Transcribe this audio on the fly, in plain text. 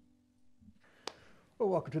Well,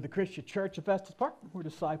 welcome to the Christian Church of Estes Park. We're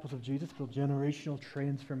disciples of Jesus, build generational,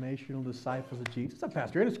 transformational disciples of Jesus. I'm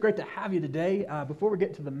Pastor Aaron. It's great to have you today. Before we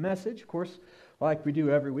get to the message, of course, like we do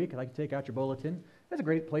every week, I'd like to take out your bulletin. It's a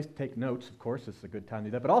great place to take notes, of course. It's a good time to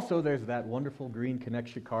do that. But also, there's that wonderful green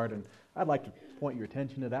connection card, and I'd like to point your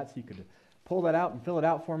attention to that so you could pull that out and fill it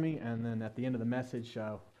out for me, and then at the end of the message,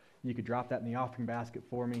 you could drop that in the offering basket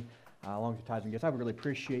for me. Along with your tithes and gifts. I would really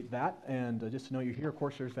appreciate that. And just to know you're here, of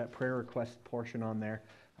course, there's that prayer request portion on there.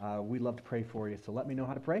 We'd love to pray for you. So let me know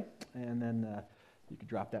how to pray, and then you can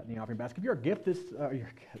drop that in the offering basket. If you're a gift,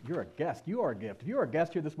 you're a guest. You are a gift. If you are a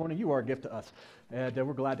guest here this morning, you are a gift to us. And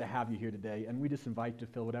we're glad to have you here today. And we just invite you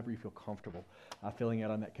to fill whatever you feel comfortable filling out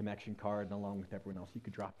on that connection card, and along with everyone else, you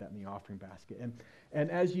could drop that in the offering basket. And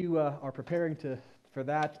as you are preparing for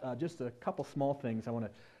that, just a couple small things I want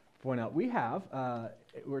to point out.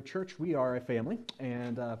 We're a church, we are a family,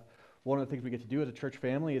 and one of the things we get to do as a church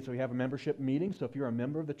family is we have a membership meeting. So if you're a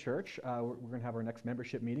member of the church, we're going to have our next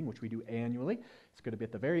membership meeting, which we do annually. It's going to be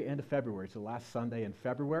at the very end of February, so last Sunday in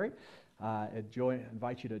February.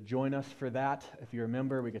 Invite you to join us for that. If you're a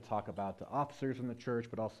member, we could talk about the officers in the church,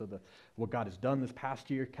 but also what God has done this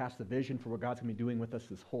past year, cast the vision for what God's going to be doing with us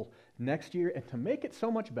this whole next year. And to make it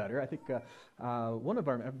so much better, I think one of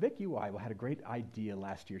our, Vicky Weil, had a great idea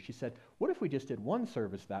last year. She said, what if we just did one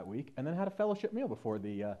service that week and then had a fellowship meal before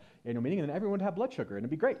the annual meeting, and then everyone would have blood sugar, and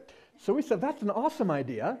it'd be great. So we said, that's an awesome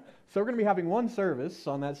idea. So we're going to be having one service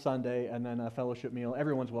on that Sunday and then a fellowship meal.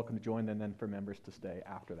 Everyone's welcome to join, and then for members to stay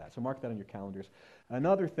after that. So mark that on your calendars.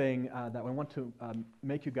 Another thing that I want to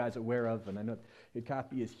make you guys aware of, and I know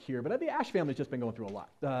Kathy is here, but the Ash family's just been going through a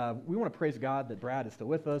lot. We want to praise God that Brad is still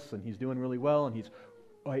with us, and he's doing really well, and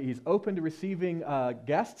he's open to receiving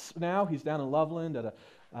guests now. He's down in Loveland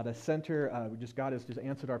at a center. God has just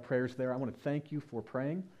answered our prayers there. I want to thank you for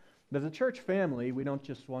praying. As a church family, we don't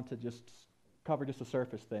just want to cover just the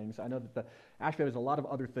surface things. I know that the Ash family has a lot of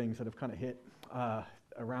other things that have kind of hit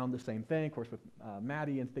around the same thing. Of course, with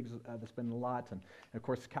Maddie and things that's been a lot, and of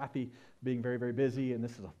course Kathy being very, very busy, and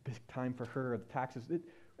this is a big time for her. The taxes.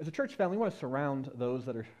 As a church family, we want to surround those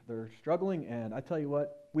that are struggling, and I tell you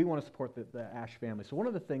what, we want to support the Ash family. So one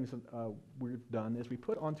of the things we've done is we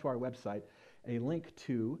put onto our website a link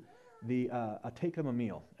to the Take Them a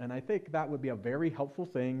Meal, and I think that would be a very helpful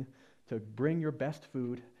thing to bring your best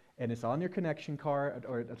food. And it's on your connection card,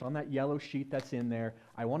 or it's on that yellow sheet that's in there.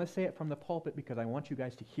 I want to say it from the pulpit because I want you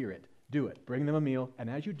guys to hear it. Do it. Bring them a meal, and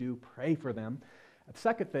as you do, pray for them. The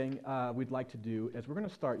second thing we'd like to do is we're going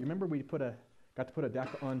to start. You remember we got to put a deck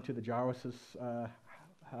onto the Jarvis'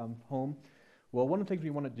 home? Well, one of the things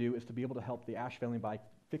we want to do is to be able to help the Ash family by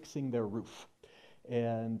fixing their roof.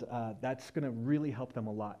 And that's going to really help them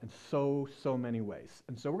a lot in so many ways.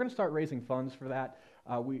 And so we're going to start raising funds for that.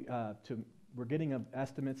 We're getting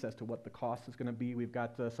estimates as to what the cost is going to be. We've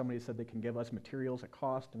got somebody said they can give us materials at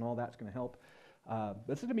cost, and all that's going to help.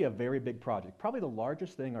 This is going to be a very big project, probably the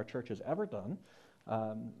largest thing our church has ever done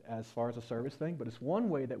as far as a service thing, but it's one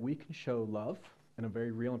way that we can show love in a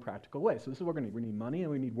very real and practical way. So this is what we're going to need. We need money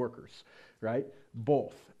and we need workers, right?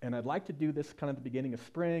 Both. And I'd like to do this kind of at the beginning of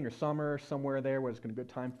spring or summer, somewhere there where it's going to be a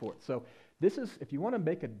good time for it. So this is, if you want to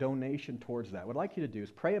make a donation towards that, what I'd like you to do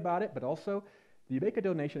is pray about it, but also you make a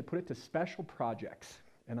donation and put it to special projects.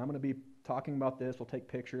 And I'm going to be talking about this. We'll take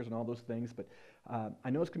pictures and all those things, but I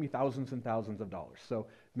know it's going to be thousands and thousands of dollars. So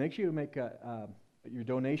make sure you make your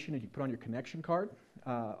donation, and you put on your connection card,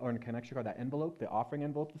 or on your connection card, that envelope, the offering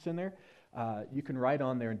envelope that's in there. You can write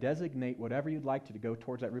on there and designate whatever you'd like to go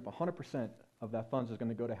towards that roof. 100% of that funds is going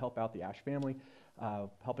to go to help out the Ash family,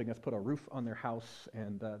 helping us put a roof on their house,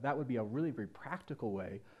 and that would be a really very practical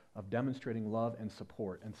way of demonstrating love and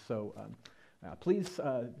support. And so please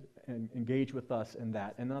engage with us in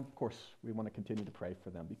that. And then, of course, we want to continue to pray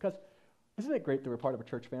for them, because isn't it great that we're part of a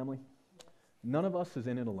church family? None of us is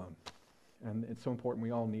in it alone, and it's so important.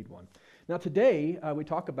 We all need one. Now, today, we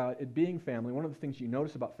talk about it being family. One of the things you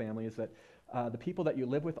notice about family is that the people that you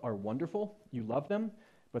live with are wonderful. You love them,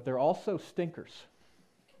 but they're also stinkers,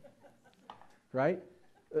 right?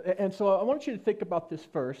 And so I want you to think about this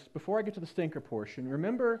first. Before I get to the stinker portion,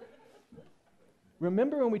 remember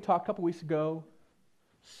when we talked a couple weeks ago,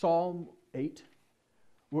 Psalm 8,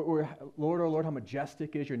 where Lord, oh Lord, how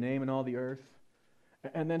majestic is your name in all the earth.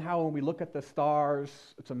 And then how when we look at the stars,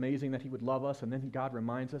 it's amazing that he would love us. And then God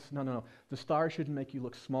reminds us, no. The stars shouldn't make you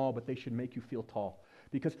look small, but they should make you feel tall.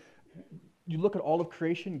 Because you look at all of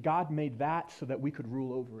creation, God made that so that we could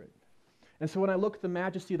rule over it. And so when I look at the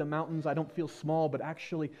majesty of the mountains, I don't feel small, but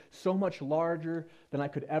actually so much larger than I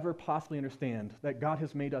could ever possibly understand, that God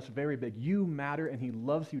has made us very big. You matter, and he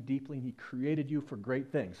loves you deeply, and he created you for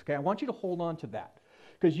great things. Okay, I want you to hold on to that.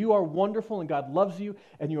 because you are wonderful and God loves you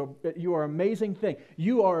and you are an amazing thing.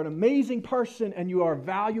 You are an amazing person and you are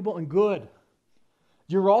valuable and good.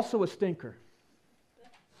 You're also a stinker.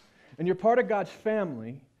 And you're part of God's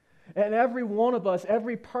family. And every one of us,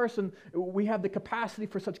 every person, we have the capacity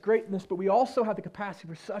for such greatness, but we also have the capacity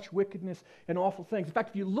for such wickedness and awful things. In fact,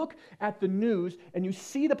 if you look at the news and you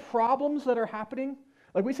see the problems that are happening,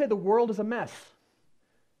 like we say the world is a mess.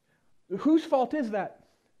 Whose fault is that?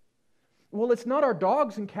 Well, it's not our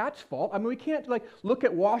dogs and cats' fault. I mean, we can't look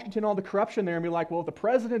at Washington, all the corruption there, and be like, well, if the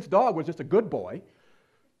president's dog was just a good boy.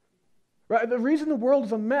 Right? The reason the world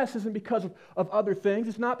is a mess isn't because of other things.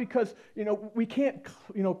 It's not because, we can't,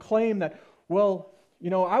 claim that, well,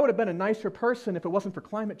 I would have been a nicer person if it wasn't for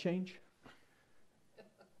climate change.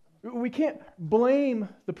 We can't blame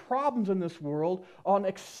the problems in this world on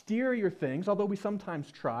exterior things, although we sometimes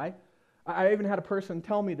try. I even had a person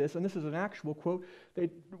tell me this, and this is an actual quote.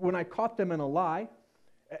 When I caught them in a lie,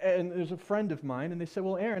 and there's a friend of mine, and they said,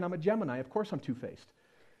 well, Aaron, I'm a Gemini. Of course I'm two-faced.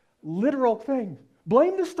 Literal thing.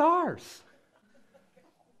 Blame the stars.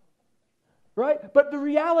 Right? But the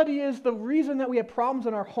reality is the reason that we have problems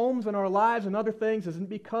in our homes and our lives and other things isn't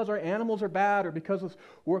because our animals are bad or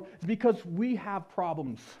it's because we have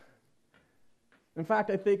problems. In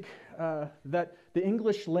fact, I think that the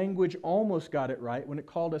English language almost got it right when it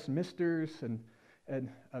called us misters and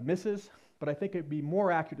misses, but I think it'd be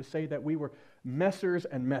more accurate to say that we were messers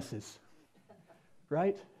and messes.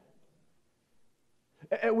 Right?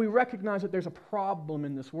 And we recognize that there's a problem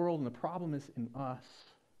in this world, and the problem is in us.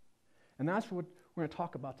 And that's what we're going to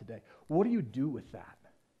talk about today. What do you do with that?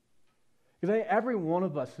 Because every one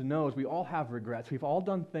of us knows we all have regrets. We've all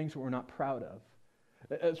done things that we're not proud of.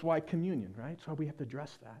 That's why communion, right? That's why we have to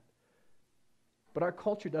address that. But our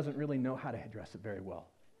culture doesn't really know how to address it very well.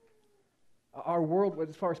 Our world,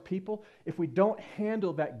 as far as people, if we don't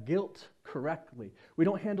handle that guilt correctly, we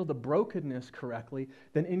don't handle the brokenness correctly,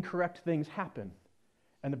 then incorrect things happen.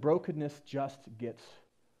 And the brokenness just gets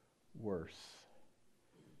worse.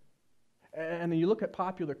 And then you look at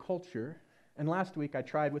popular culture, and last week I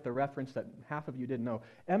tried with a reference that half of you didn't know.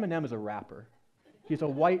 Eminem is a rapper. He's a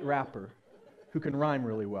white rapper who can rhyme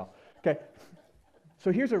really well. Okay,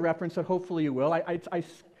 so here's a reference that hopefully you will.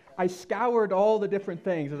 I scoured all the different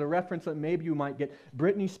things as a reference that maybe you might get.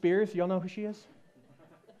 Britney Spears, y'all know who she is?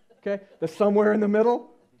 Okay, the somewhere in the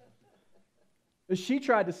middle. She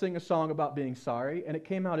tried to sing a song about being sorry, and it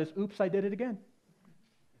came out as, oops, I did it again.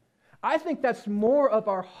 I think that's more of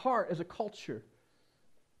our heart as a culture.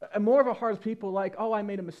 And more of our heart as people like, oh, I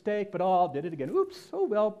made a mistake, but I did it again. Oops, oh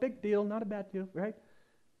well, big deal, not a bad deal, right?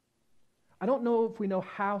 I don't know if we know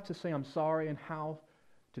how to say I'm sorry and how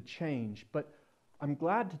to change, but I'm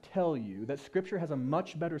glad to tell you that Scripture has a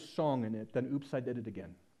much better song in it than oops, I did it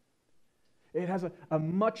again. It has a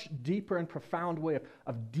much deeper and profound way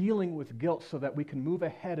of dealing with guilt so that we can move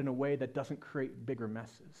ahead in a way that doesn't create bigger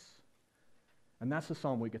messes. And that's the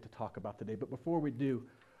psalm we get to talk about today. But before we do,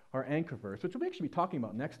 our anchor verse, which we'll actually be talking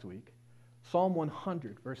about next week, Psalm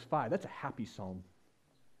 100, verse 5. That's a happy psalm.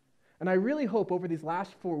 And I really hope over these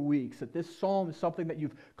last 4 weeks that this psalm is something that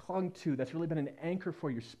you've clung to that's really been an anchor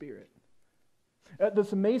for your spirit.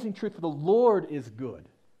 This amazing truth, for the Lord is good.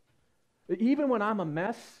 Even when I'm a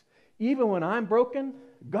mess, even when I'm broken,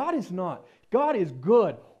 God is not. God is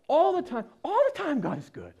good all the time. All the time God is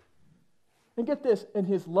good. And get this, and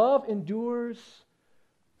His love endures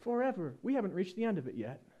forever. We haven't reached the end of it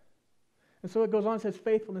yet. And so it goes on and says,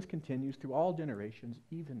 faithfulness continues through all generations,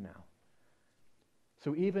 even now.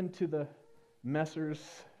 So even to the messers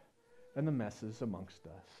and the messes amongst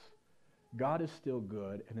us, God is still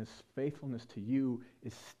good, and His faithfulness to you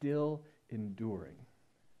is still enduring.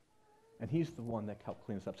 And He's the one that helped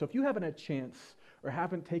clean us up. So if you haven't had a chance or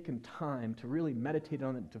haven't taken time to really meditate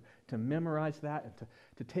on it, to memorize that, and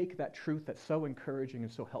to take that truth that's so encouraging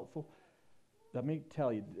and so helpful, let me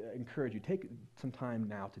encourage you, take some time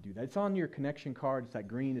now to do that. It's on your connection card. It's that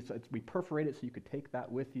green. We perforate it so you could take that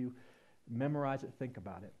with you, memorize it, think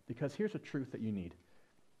about it. Because here's a truth that you need.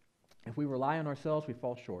 If we rely on ourselves, we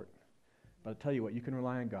fall short. But I'll tell you what, you can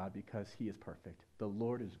rely on God because He is perfect. The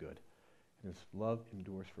Lord is good, and His love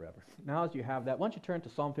endures forever. Now as you have that, why don't you turn to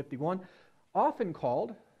Psalm 51, often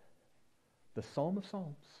called the Psalm of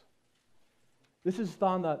Psalms. This is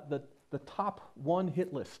on the top 1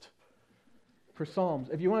 hit list for Psalms.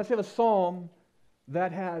 If you want to say the Psalm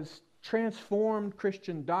that has transformed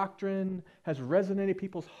Christian doctrine, has resonated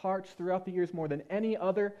people's hearts throughout the years more than any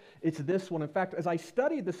other, it's this one. In fact, as I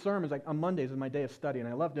studied the sermons, on Mondays is my day of study, and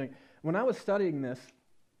I love doing it. When I was studying this,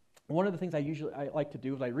 one of the things I like to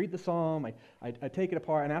do is I read the psalm, I take it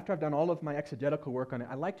apart, and after I've done all of my exegetical work on it,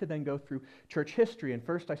 I like to then go through church history. And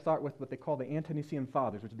first I start with what they call the Ante-Nicene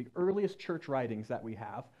Fathers, which are the earliest church writings that we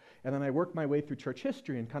have. And then I work my way through church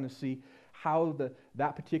history and kind of see how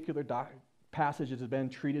that particular passage has been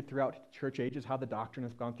treated throughout church ages, how the doctrine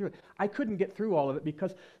has gone through it. I couldn't get through all of it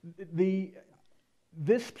because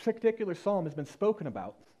this particular psalm has been spoken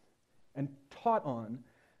about and taught on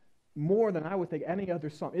more than I would think any other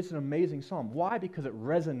psalm. It's an amazing psalm. Why? Because it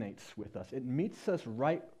resonates with us. It meets us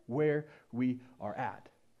right where we are at.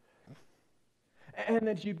 And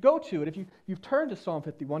as you go to it, if you've turned to Psalm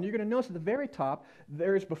 51, you're going to notice at the very top,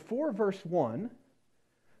 there's before verse 1,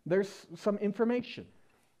 there's some information.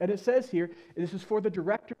 And it says here, this is for the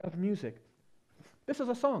director of music. This is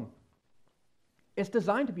a song. It's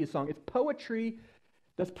designed to be a song. It's poetry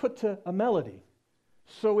that's put to a melody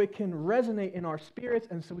so it can resonate in our spirits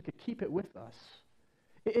and so we can keep it with us.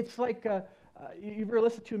 It's like, you ever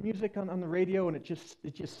listen to music on the radio and it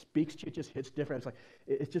just speaks to you, it just hits different.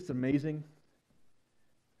 It's just amazing.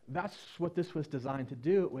 That's what this was designed to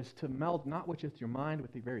do. It was to meld not with just your mind,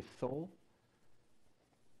 with your very soul.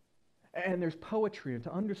 And there's poetry, and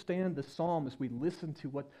to understand the psalm as we listen to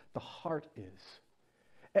what the heart is.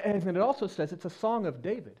 And then it also says it's a song of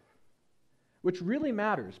David, which really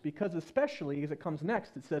matters because especially as it comes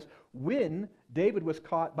next, it says when David was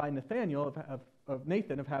caught by Nathaniel of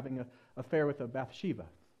Nathan of having an affair with Bathsheba.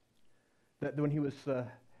 That when he was,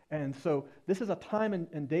 and so this is a time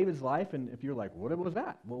in David's life, and if you're like, what was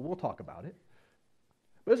that? Well, we'll talk about it.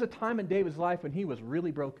 But there's a time in David's life when he was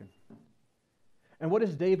really broken. And what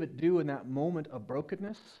does David do in that moment of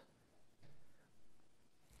brokenness?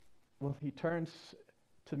 Well, he turns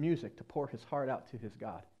to music to pour his heart out to his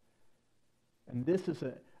God. And this is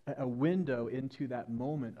a window into that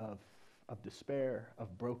moment of despair,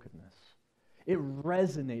 of brokenness. It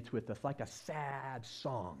resonates with us like a sad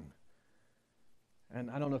song.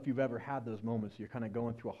 And I don't know if you've ever had those moments. You're kind of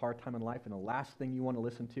going through a hard time in life, and the last thing you want to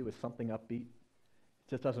listen to is something upbeat.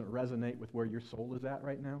 It just doesn't resonate with where your soul is at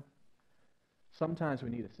right now. Sometimes we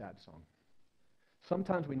need a sad song.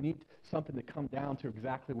 Sometimes we need something to come down to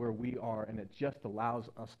exactly where we are, and it just allows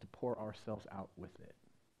us to pour ourselves out with it.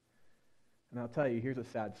 And I'll tell you, here's a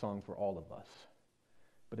sad song for all of us,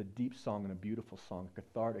 but a deep song and a beautiful song, a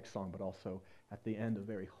cathartic song, but also at the end a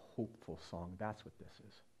very hopeful song. That's what this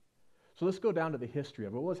is. So let's go down to the history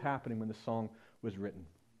of it. What was happening when the song was written?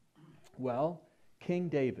 Well, King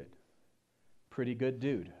David, pretty good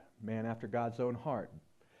dude, man after God's own heart.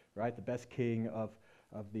 Right, the best king of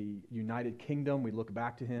the United Kingdom. We look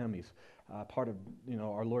back to him. He's part of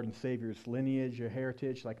our Lord and Savior's lineage or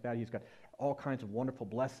heritage like that. He's got all kinds of wonderful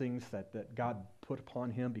blessings that God put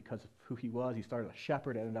upon him because of who he was. He started a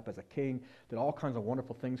shepherd, ended up as a king, did all kinds of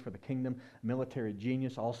wonderful things for the kingdom. Military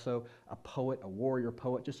genius, also a poet, a warrior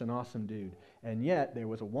poet, just an awesome dude. And yet there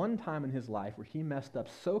was a one time in his life where he messed up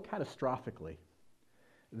so catastrophically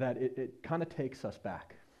that it kind of takes us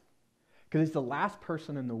back. Because he's the last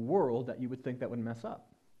person in the world that you would think that would mess up.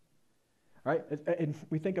 Right? And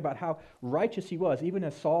we think about how righteous he was, even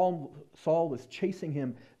as Saul was chasing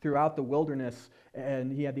him throughout the wilderness,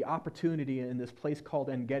 and he had the opportunity in this place called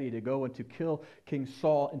En-Gedi to go and to kill King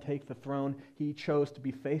Saul and take the throne. He chose to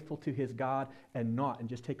be faithful to his God and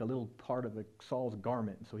just take a little part of Saul's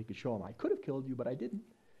garment so he could show him, I could have killed you, but I didn't.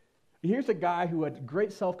 Here's a guy who had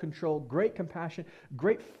great self-control, great compassion,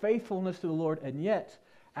 great faithfulness to the Lord, and yet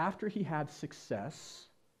after he had success,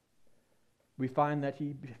 we find that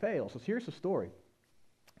he fails. So here's the story.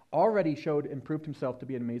 Already showed and proved himself to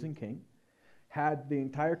be an amazing king, had the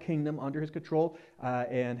entire kingdom under his control,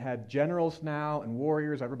 and had generals now and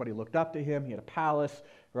warriors. Everybody looked up to him. He had a palace,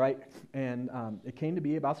 right? And it came to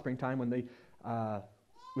be about springtime when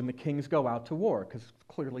the kings go out to war, because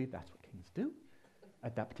clearly that's what kings do.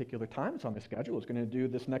 At that particular time, it's on their schedule. It's going to do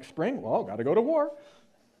this next spring. Well, got to go to war.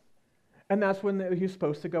 And that's when he was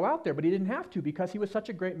supposed to go out there, but he didn't have to because he was such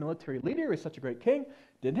a great military leader, he was such a great king,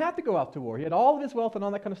 didn't have to go out to war. He had all of his wealth and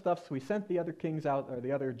all that kind of stuff, so he sent the other kings out, or the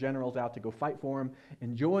other generals out to go fight for him,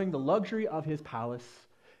 enjoying the luxury of his palace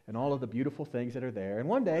and all of the beautiful things that are there. And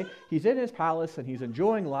one day, he's in his palace and he's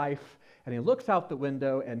enjoying life, and he looks out the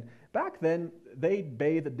window, and back then, they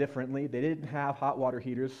bathed differently. They didn't have hot water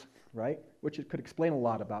heaters, right? Which it could explain a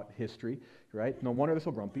lot about history, right? No wonder they're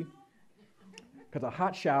so grumpy. Because a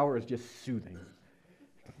hot shower is just soothing.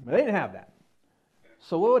 But they didn't have that.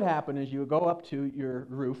 So what would happen is you would go up to your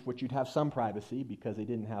roof, which you'd have some privacy because they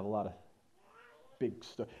didn't have a lot of big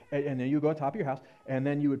stuff. And then you go on top of your house, and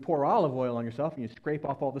then you would pour olive oil on yourself, and you scrape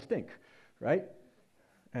off all the stink, right?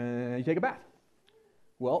 And you take a bath.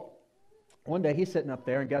 Well, one day he's sitting up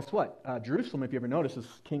there, and guess what? Jerusalem, if you ever notice,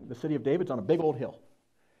 the city of David's on a big old hill,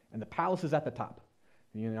 and the palace is at the top.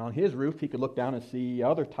 On his roof, he could look down and see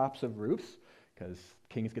other tops of roofs, because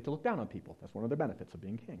kings get to look down on people. That's one of their benefits of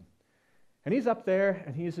being king. And he's up there,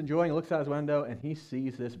 and he's enjoying, looks out his window, and he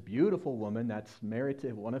sees this beautiful woman that's married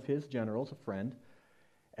to one of his generals, a friend,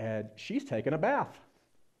 and she's taking a bath,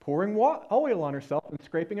 pouring oil on herself and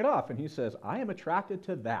scraping it off. And he says, I am attracted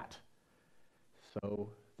to that. So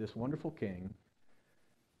this wonderful king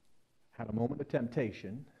had a moment of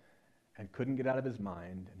temptation and couldn't get out of his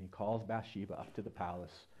mind, and he calls Bathsheba up to the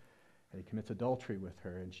palace, and he commits adultery with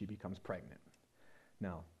her, and she becomes pregnant.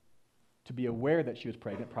 Now, to be aware that she was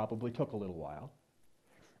pregnant probably took a little while,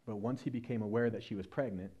 but once he became aware that she was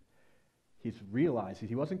pregnant, he's realized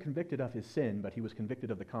he wasn't convicted of his sin, but he was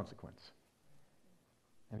convicted of the consequence.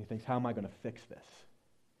 And he thinks, how am I going to fix this?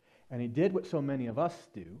 And he did what so many of us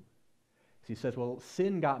do. He says, well,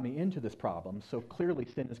 sin got me into this problem, so clearly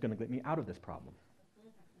sin is going to get me out of this problem.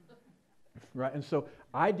 Right? And so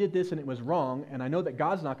I did this and it was wrong, and I know that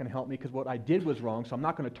God's not going to help me because what I did was wrong, so I'm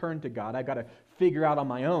not going to turn to God. I've got to figure out on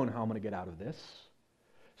my own how I'm going to get out of this.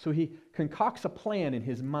 So he concocts a plan in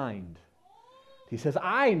his mind. He says,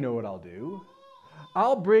 I know what I'll do.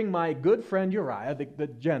 I'll bring my good friend Uriah, the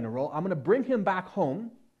general, I'm going to bring him back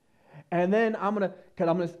home, and then I'm going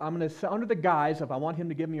to, under the guise of I want him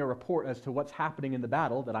to give me a report as to what's happening in the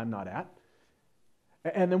battle that I'm not at.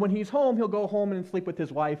 And then when he's home, he'll go home and sleep with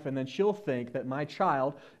his wife, and then she'll think that my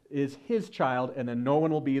child is his child, and then no one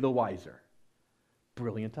will be the wiser.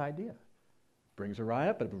 Brilliant idea. Brings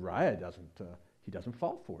Uriah, but Uriah doesn't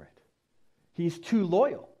fall for it. He's too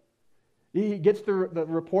loyal. He gets the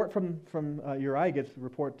report from Uriah, gets the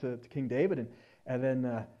report to King David,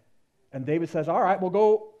 and David says, all right,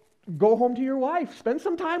 well, go home to your wife. Spend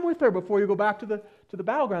some time with her before you go back to the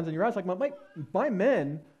battlegrounds. And Uriah's like, my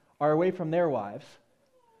men are away from their wives.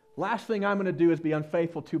 Last thing I'm going to do is be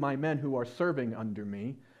unfaithful to my men who are serving under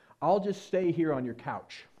me. I'll just stay here on your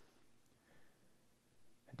couch.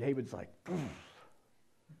 And David's like,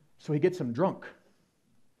 so he gets him drunk,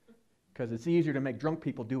 because it's easier to make drunk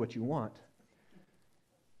people do what you want.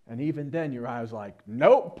 And even then, Uriah's like,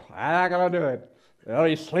 nope, I'm not going to do it. Oh,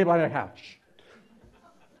 you sleep on your couch.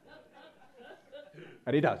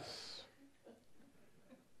 And he does.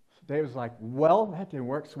 So David's like, well, that didn't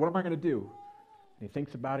work, so what am I going to do? And he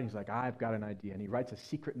thinks about it, and he's like, I've got an idea. And he writes a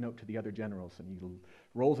secret note to the other generals, and he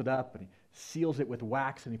rolls it up, and he seals it with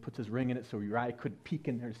wax, and he puts his ring in it so Uriah couldn't peek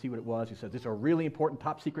in there to see what it was. He says, this is a really important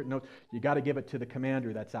top secret note. You got to give it to the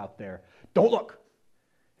commander that's out there. Don't look.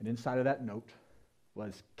 And inside of that note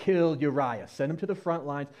was, kill Uriah. Send him to the front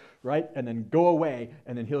lines, right? And then go away,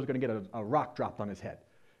 and then he's going to get a rock dropped on his head.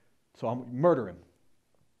 So I'll murder him.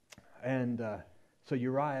 And so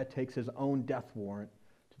Uriah takes his own death warrant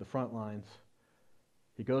to the front lines.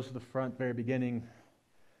 He goes to the front, very beginning.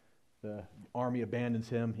 The army abandons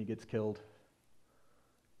him. He gets killed.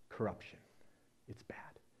 Corruption. It's bad.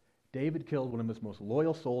 David killed one of his most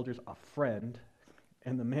loyal soldiers, a friend,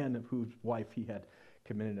 and the man of whose wife he had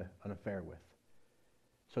committed an affair with.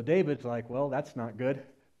 So David's like, well, that's not good,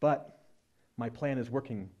 but my plan is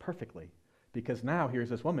working perfectly, because now here's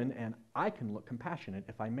this woman, and I can look compassionate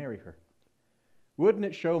if I marry her. Wouldn't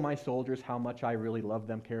it show my soldiers how much I really love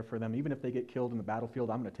them, care for them? Even if they get killed in the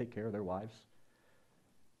battlefield, I'm going to take care of their wives.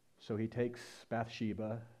 So he takes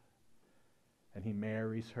Bathsheba, and he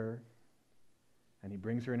marries her, and he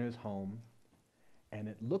brings her into his home, and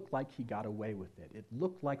it looked like he got away with it. It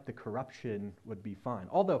looked like the corruption would be fine.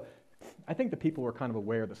 Although, I think the people were kind of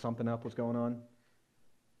aware that something up was going on,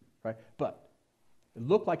 right? But it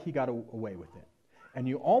looked like he got away with it. And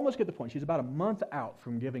you almost get the point. She's about a month out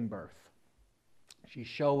from giving birth. She's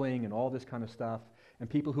showing and all this kind of stuff. And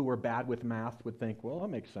people who were bad with math would think, well, that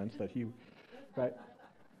makes sense that he, right?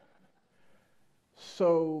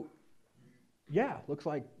 So, yeah, looks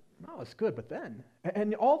like, no, it's good. But then,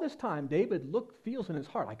 and all this time, David feels in his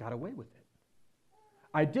heart, I got away with it.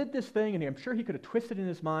 I did this thing, and I'm sure he could have twisted in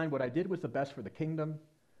his mind what I did was the best for the kingdom,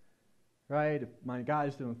 right? If my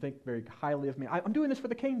guys don't think very highly of me, I'm doing this for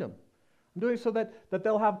the kingdom. I'm doing it so that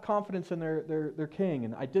they'll have confidence in their king.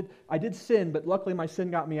 And I did sin, but luckily my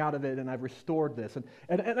sin got me out of it, and I've restored this. And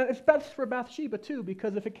it's best for Bathsheba, too,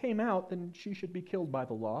 because if it came out, then she should be killed by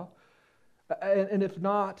the law. And if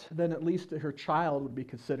not, then at least her child would be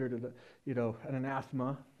considered an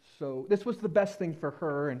anathema. So this was the best thing for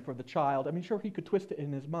her and for the child. I mean, sure, he could twist it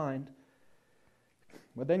in his mind.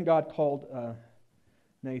 But then God called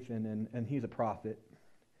Nathan, and he's a prophet.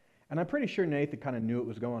 And I'm pretty sure Nathan kind of knew what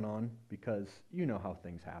was going on, because you know how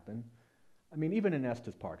things happen. I mean, even in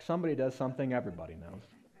Estes Park, somebody does something, everybody knows.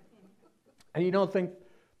 And you don't think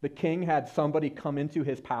The king had somebody come into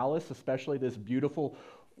his palace, especially this beautiful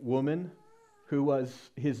woman who was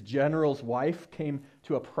his general's wife, came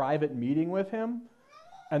to a private meeting with him.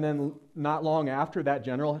 And then not long after, that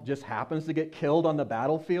general just happens to get killed on the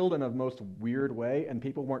battlefield in a most weird way, and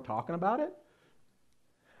people weren't talking about it.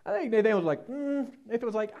 I think Nathan was like, Nathan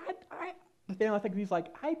was like, I think he's like,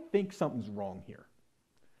 I think something's wrong here.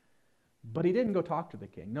 But he didn't go talk to the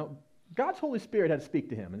king. No, God's Holy Spirit had to speak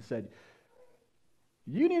to him and said,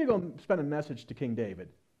 you need to go send a message to King David.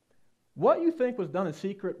 What you think was done in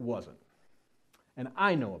secret wasn't. And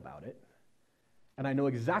I know about it. And I know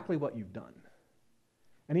exactly what you've done.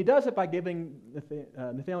 And he does it by giving,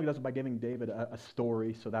 Nathaniel does it by giving David a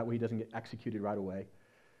story so that way he doesn't get executed right away.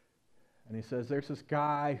 And he says, there's this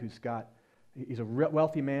guy he's a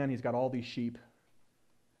wealthy man, he's got all these sheep.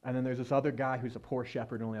 And then there's this other guy who's a poor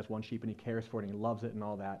shepherd and only has one sheep, and he cares for it and he loves it and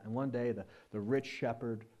all that. And one day the rich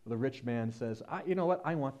shepherd, the rich man says, you know what,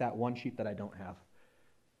 I want that one sheep that I don't have.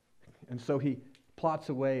 And so he plots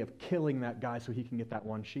a way of killing that guy so he can get that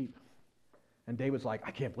one sheep. And David's like,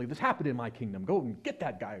 I can't believe this happened in my kingdom. Go and get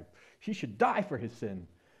that guy. He should die for his sin.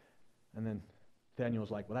 And then Daniel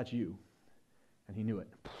was like, well, that's you. And he knew it.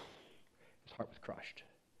 His heart was crushed.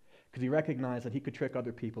 Because he recognized that he could trick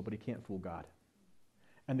other people, but he can't fool God.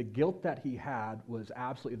 And the guilt that he had was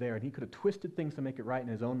absolutely there. And he could have twisted things to make it right in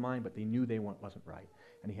his own mind, but they knew they wasn't right.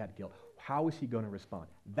 And he had guilt. How was he going to respond?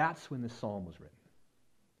 That's when this psalm was written.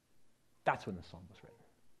 That's when the psalm was written.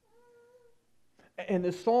 And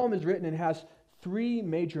this psalm is written and has three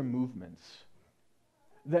major movements.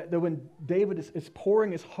 That when David is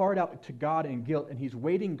pouring his heart out to God in guilt and he's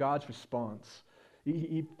waiting God's response,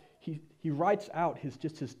 he writes out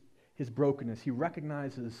his brokenness. He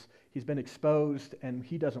recognizes he's been exposed and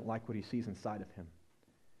he doesn't like what he sees inside of him.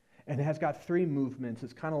 And it has got three movements.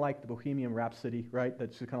 It's kind of like the Bohemian Rhapsody, right?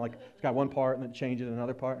 That's kind of like, it's got one part and then it changes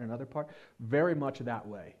another part and another part. Very much that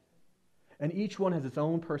way. And each one has its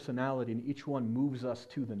own personality, and each one moves us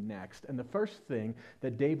to the next. And the first thing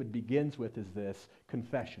that David begins with is this,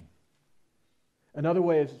 confession. Another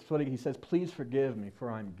way is what he says, please forgive me, for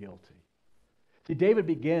I'm guilty. See, David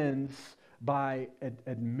begins by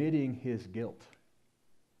admitting his guilt.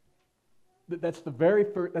 That's the very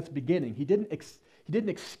first, that's beginning. He didn't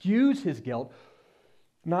excuse his guilt.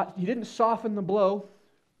 He didn't soften the blow.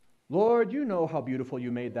 Lord, you know how beautiful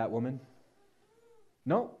you made that woman.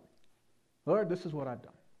 No. Lord, this is what I've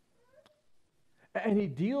done. And he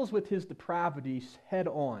deals with his depravities head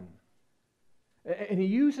on. And he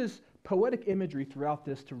uses poetic imagery throughout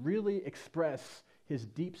this to really express his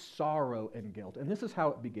deep sorrow and guilt. And this is how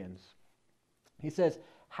it begins. He says,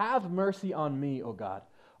 have mercy on me, O God,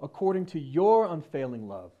 according to your unfailing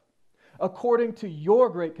love. According to your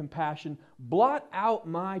great compassion, blot out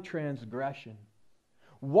my transgression.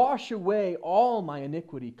 Wash away all my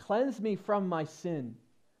iniquity. Cleanse me from my sin.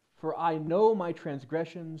 For I know my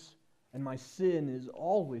transgressions, and my sin is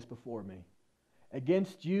always before me.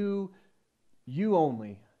 Against you, you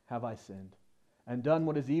only have I sinned, and done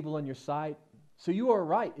what is evil in your sight. So you are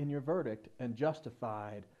right in your verdict, and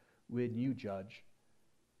justified when you judge.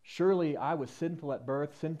 Surely I was sinful at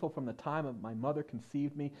birth, sinful from the time of my mother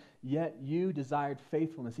conceived me, yet you desired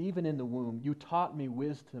faithfulness even in the womb. You taught me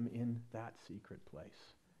wisdom in that secret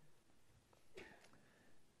place.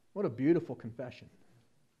 What a beautiful confession.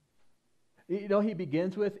 You know, he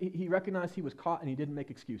begins with, he recognized he was caught and he didn't make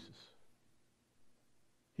excuses.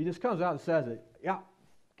 He just comes out and says it, yeah,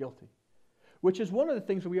 guilty. Which is one of the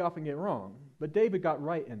things that we often get wrong. But David got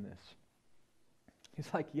right in this.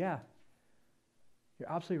 He's like, yeah,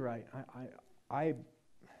 you're absolutely right.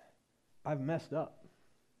 I've messed up.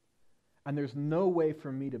 And there's no way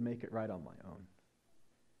for me to make it right on my own.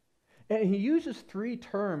 And he uses three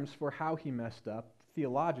terms for how he messed up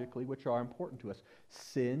theologically, which are important to us: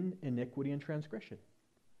 sin, iniquity, and transgression.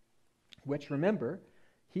 Which, remember,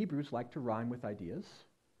 Hebrews like to rhyme with ideas,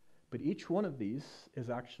 but each one of these is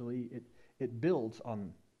actually, it builds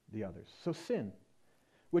on the others. So sin,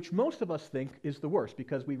 which most of us think is the worst,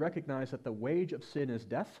 because we recognize that the wage of sin is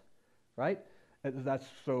death, right?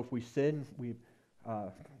 So if we sin,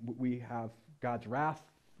 we have God's wrath.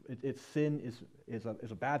 Sin is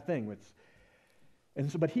a bad thing.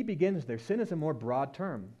 But he begins there. Sin is a more broad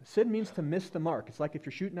term. Sin means to miss the mark. It's like if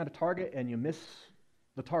you're shooting at a target and you miss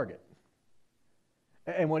the target.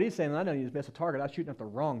 And what he's saying, I know you miss a target, I was shooting at the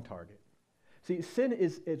wrong target. See, sin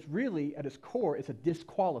is really, at its core, it's a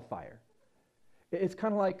disqualifier. It's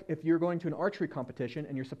kind of like if you're going to an archery competition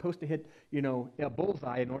and you're supposed to hit, a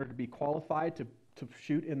bullseye in order to be qualified to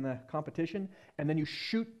shoot in the competition, and then you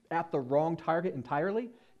shoot at the wrong target entirely,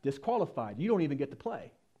 disqualified. You don't even get to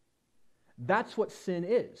play. That's what sin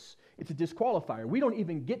is. It's a disqualifier. We don't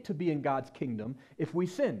even get to be in God's kingdom if we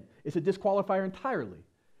sin. It's a disqualifier entirely.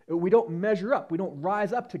 We don't measure up. We don't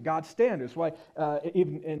rise up to God's standards. Why?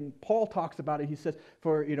 Even and Paul talks about it. He says,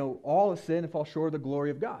 "For all have sinned and fall short of the glory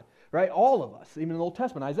of God." Right? All of us. Even in the Old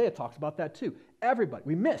Testament, Isaiah talks about that too. Everybody.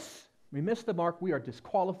 We miss the mark. We are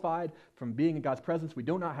disqualified from being in God's presence. We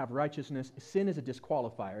do not have righteousness. Sin is a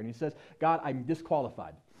disqualifier. And he says, "God, I'm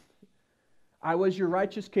disqualified. I was your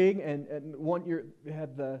righteous king, and one year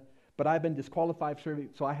had but I've been disqualified,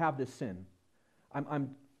 so I have this sin.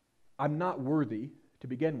 I'm not worthy to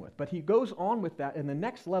begin with." But he goes on with that, and the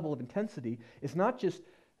next level of intensity is not just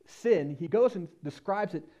sin. He goes and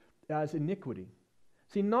describes it as iniquity.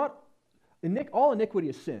 See, all iniquity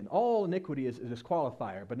is sin. All iniquity is a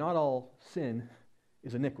disqualifier, but not all sin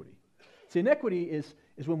is iniquity. See, iniquity is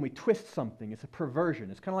when we twist something. It's a perversion.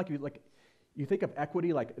 It's kind of like you think of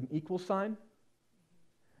equity like an equal sign.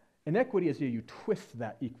 Inequity is you twist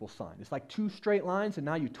that equal sign. It's like two straight lines, and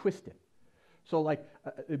now you twist it. So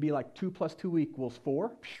it'd be like 2 + 2 =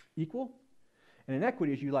 4, equal. And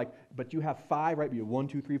inequity is but you have 5, right? You have 1,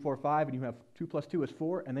 2, 3, 4, 5, and you have 2 + 2 is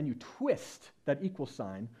 4, and then you twist that equal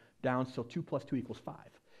sign down so 2 + 2 =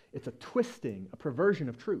 5. It's a twisting, a perversion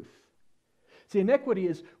of truth. See, iniquity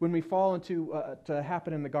is when we fall into to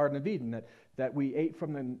happen in the Garden of Eden, that we ate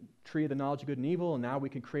from the tree of the knowledge of good and evil, and now we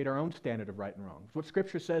can create our own standard of right and wrong. What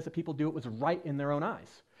Scripture says that people do it was right in their own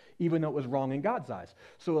eyes, even though it was wrong in God's eyes.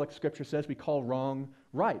 So like Scripture says, we call wrong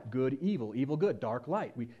right, good evil, evil good, dark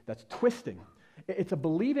light. That's twisting. It's a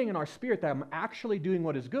believing in our spirit that I'm actually doing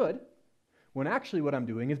what is good, when actually what I'm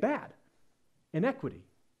doing is bad. Inequity.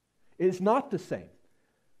 It is not the same.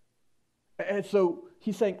 And so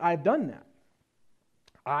he's saying, I've done that.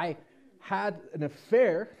 I had an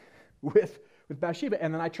affair with Bathsheba,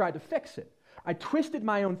 and then I tried to fix it. I twisted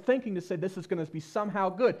my own thinking to say this is going to be somehow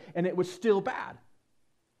good, and it was still bad.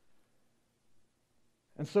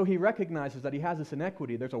 And so he recognizes that he has this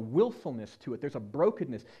inequity. There's a willfulness to it. There's a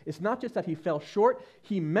brokenness. It's not just that he fell short.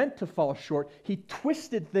 He meant to fall short. He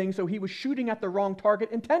twisted things so he was shooting at the wrong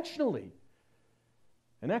target intentionally.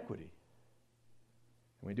 Inequity.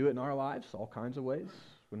 And we do it in our lives all kinds of ways.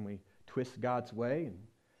 When we twist God's way and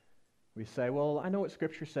we say, well, I know what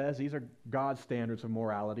Scripture says. These are God's standards of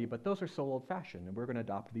morality, but those are so old-fashioned, and we're going to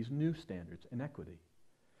adopt these new standards, inequity.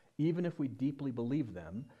 Even if we deeply believe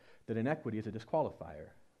them, that inequity is a disqualifier.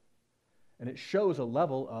 And it shows a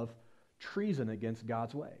level of treason against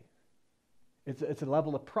God's way. It's a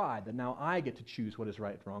level of pride that now I get to choose what is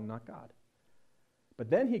right and wrong, not God. But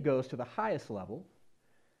then he goes to the highest level,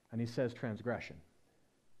 and he says transgression.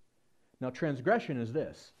 Now, transgression is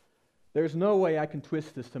this. There's no way I can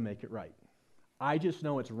twist this to make it right. I just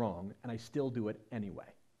know it's wrong, and I still do it anyway.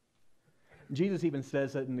 Jesus even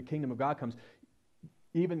says that when the kingdom of God comes,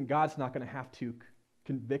 even God's not going to have to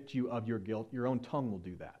convict you of your guilt. Your own tongue will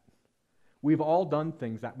do that. We've all done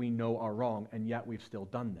things that we know are wrong, and yet we've still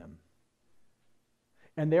done them.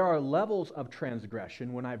 And there are levels of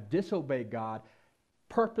transgression when I've disobeyed God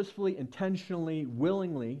purposefully, intentionally,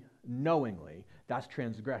 willingly, knowingly. That's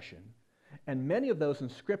transgression. And many of those in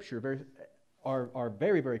Scripture are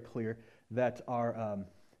very, very clear that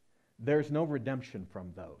there's no redemption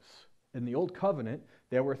from those. In the Old Covenant,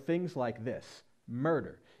 there were things like this: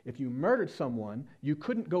 murder. If you murdered someone, you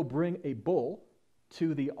couldn't go bring a bull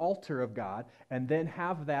to the altar of God and then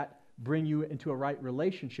have that bring you into a right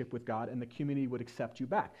relationship with God, and the community would accept you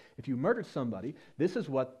back. If you murdered somebody, this is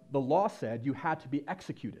what the law said: you had to be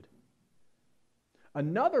executed.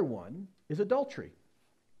 Another one is adultery.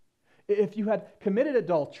 If you had committed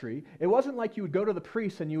adultery, it wasn't like you would go to the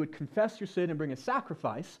priest and you would confess your sin and bring a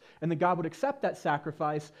sacrifice, and then God would accept that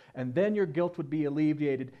sacrifice, and then your guilt would be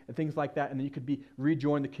alleviated and things like that, and then you could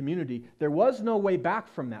rejoin the community. There was no way back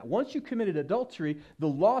from that. Once you committed adultery, the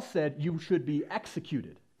law said you should be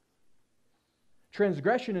executed.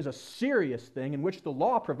 Transgression is a serious thing in which the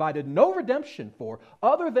law provided no redemption for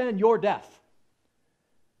other than your death.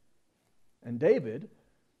 And David,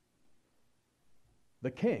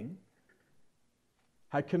 the king,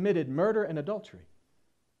 had committed murder and adultery.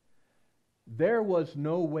 There was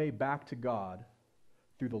no way back to God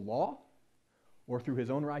through the law or through his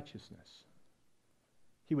own righteousness.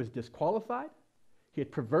 He was disqualified. He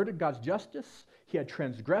had perverted God's justice. He had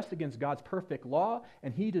transgressed against God's perfect law,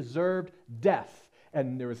 and he deserved death.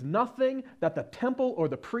 And there was nothing that the temple or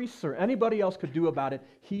the priests or anybody else could do about it.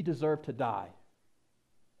 He deserved to die.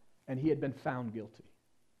 And he had been found guilty.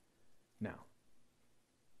 Now,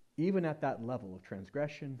 even at that level of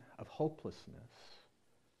transgression, of hopelessness,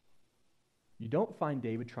 you don't find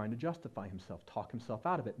David trying to justify himself, talk himself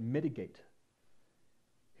out of it, mitigate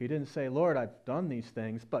He didn't say, Lord, I've done these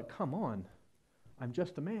things, but come on, I'm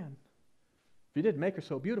just a man. If you didn't make her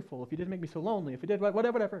so beautiful, if you didn't make me so lonely, if you did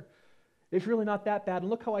whatever, it's really not that bad, and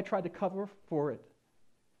look how I tried to cover for it.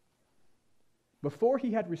 Before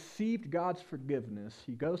he had received God's forgiveness,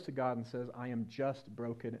 he goes to God and says, I am just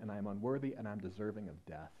broken, and I am unworthy, and I'm deserving of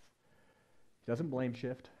death. He doesn't blame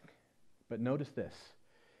shift, but notice this.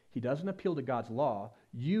 He doesn't appeal to God's law.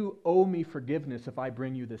 You owe me forgiveness if I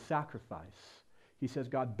bring you this sacrifice. He says,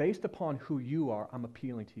 God, based upon who you are, I'm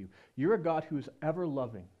appealing to you. You're a God who is ever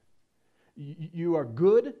loving. You are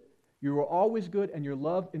good. You are always good, and your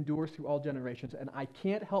love endures through all generations. And I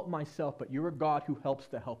can't help myself, but you're a God who helps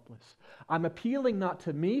the helpless. I'm appealing not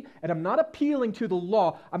to me, and I'm not appealing to the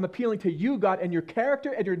law. I'm appealing to you, God, and your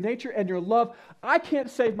character and your nature and your love. I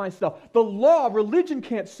can't save myself. The law, religion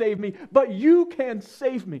can't save me, but you can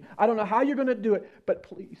save me. I don't know how you're going to do it, but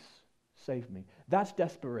please save me. That's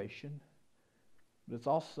desperation, but it's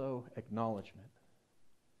also acknowledgement.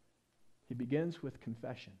 He begins with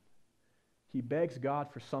confession. He begs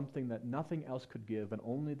God for something that nothing else could give, and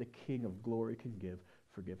only the King of glory can give,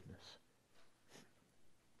 forgiveness.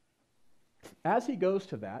 As he goes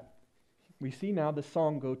to that, we see now the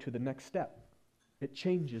song go to the next step. It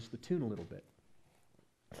changes the tune a little bit.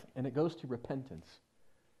 And it goes to repentance.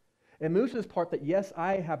 It moves to this part that, yes,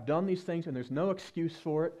 I have done these things, and there's no excuse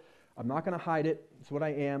for it. I'm not going to hide it. It's what I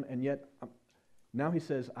am, and yet now he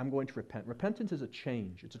says, I'm going to repent. Repentance is a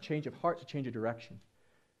change. It's a change of heart. It's a change of direction.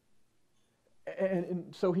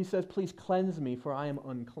 And so he says, please cleanse me, for I am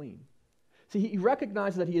unclean. See, he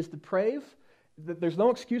recognizes that he is depraved, that there's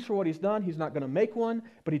no excuse for what he's done. He's not going to make one,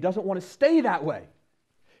 but he doesn't want to stay that way.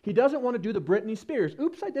 He doesn't want to do the Britney Spears.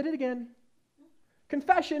 Oops, I did it again.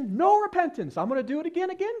 Confession, no repentance. I'm going to do it again,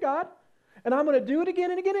 God. And I'm going to do it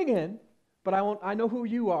again and again and again. But I know who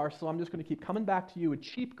you are, so I'm just going to keep coming back to you with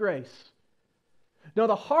cheap grace. No,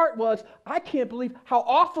 the heart was, I can't believe how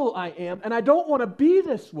awful I am, and I don't want to be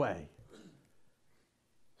this way.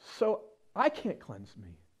 So I can't cleanse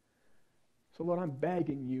me. So Lord, I'm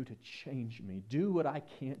begging you to change me. Do what I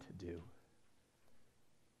can't do.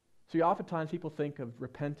 See, oftentimes people think of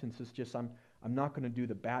repentance as just, I'm not going to do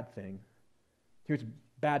the bad thing. Here's a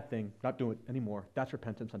bad thing, not doing it anymore. That's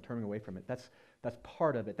repentance. I'm turning away from it. That's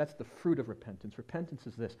part of it. That's the fruit of repentance. Repentance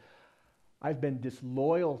is this. I've been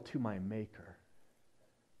disloyal to my Maker.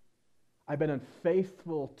 I've been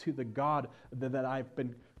unfaithful to the God that I've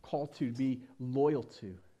been called to be loyal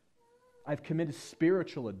to. I've committed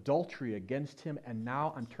spiritual adultery against him, and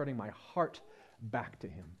now I'm turning my heart back to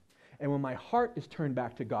him. And when my heart is turned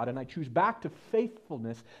back to God and I choose back to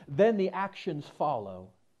faithfulness, then the actions follow.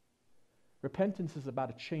 Repentance is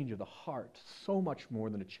about a change of the heart, so much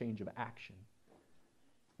more than a change of action.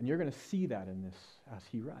 And you're going to see that in this as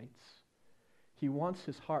he writes. He wants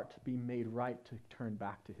his heart to be made right to turn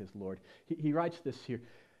back to his Lord. He writes this here.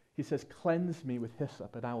 He says, cleanse me with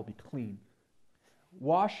hyssop and I will be clean.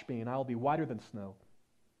 Wash me, and I will be whiter than snow.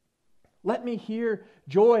 Let me hear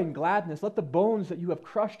joy and gladness. Let the bones that you have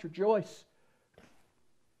crushed rejoice.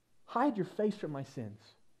 Hide your face from my sins.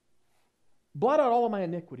 Blot out all of my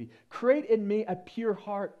iniquity. Create in me a pure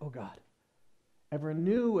heart, O God, and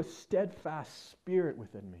renew a steadfast spirit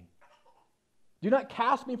within me. Do not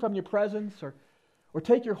cast me from your presence or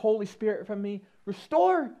take your Holy Spirit from me.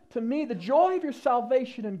 Restore to me the joy of your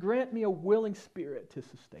salvation and grant me a willing spirit to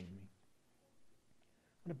sustain me.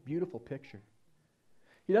 What a beautiful picture.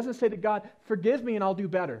 He doesn't say to God, forgive me and I'll do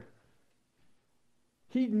better.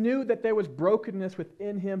 He knew that there was brokenness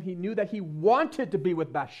within him. He knew that he wanted to be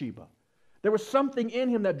with Bathsheba. There was something in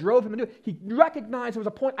him that drove him to do it. He recognized there was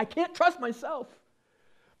a point, I can't trust myself.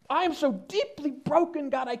 I am so deeply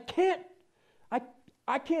broken, God, I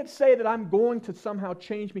can't say that I'm going to somehow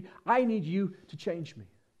change me. I need you to change me.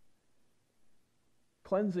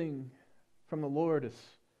 Cleansing from the Lord is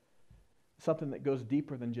something that goes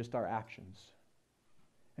deeper than just our actions.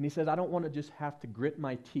 And he says, I don't want to just have to grit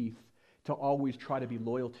my teeth to always try to be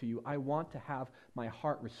loyal to you. I want to have my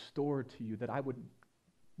heart restored to you, that I would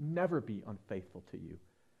never be unfaithful to you.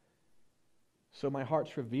 So my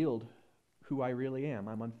heart's revealed who I really am.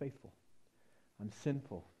 I'm unfaithful. I'm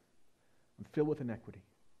sinful. I'm filled with iniquity.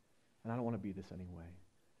 And I don't want to be this anyway.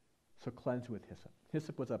 So cleanse with hyssop.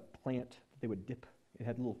 Hyssop was a plant that they would dip. It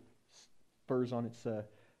had little spurs on its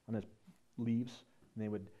leaves, and they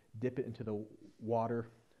would dip it into the water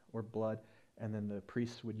or blood, and then the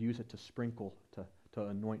priests would use it to sprinkle, to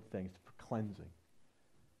anoint things, for cleansing.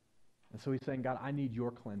 And so he's saying, God, I need your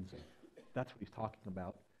cleansing. That's what he's talking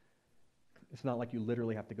about. It's not like you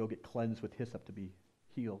literally have to go get cleansed with hyssop to be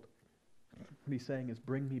healed. What he's saying is,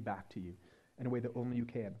 bring me back to you in a way that only you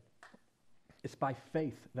can. It's by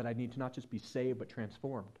faith that I need to not just be saved, but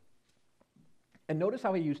transformed. And notice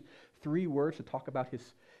how he used 3 words to talk about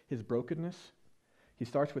his brokenness. He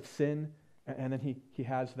starts with sin, and then he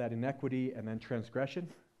has that inequity and then transgression.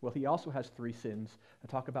 Well, he also has 3 sins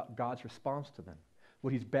that talk about God's response to them,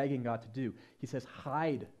 what he's begging God to do. He says,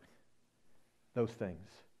 hide those things.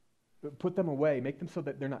 Put them away. Make them so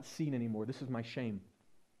that they're not seen anymore. This is my shame.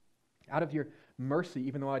 Out of your mercy,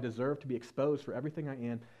 even though I deserve to be exposed for everything I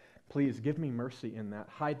am, please give me mercy in that.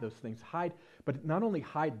 Hide those things. Hide, but not only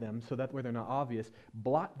hide them so that way they're not obvious,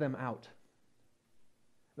 blot them out.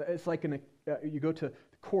 It's like you go to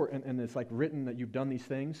court and it's like written that you've done these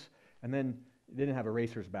things, and then they didn't have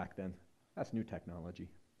erasers back then. That's new technology.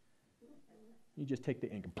 You just take the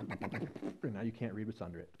ink and now you can't read what's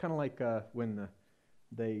under it. Kind of like when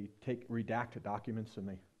they take redacted documents and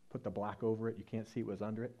they put the black over it. You can't see what was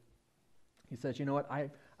under it. He says, you know what?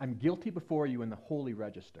 I'm guilty before you in the holy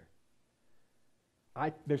register.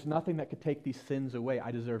 There's nothing that could take these sins away.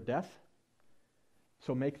 I deserve death,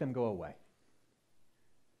 so make them go away.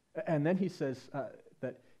 And then he says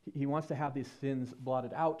that he wants to have these sins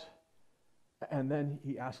blotted out, and then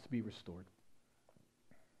he asks to be restored.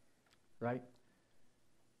 Right?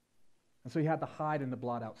 And so he had to hide and to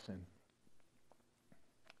blot out sin.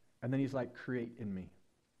 And then he's like, create in me.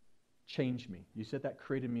 Change me. You said that,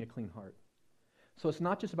 create in me a clean heart. So it's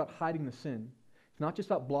not just about hiding the sin. It's not just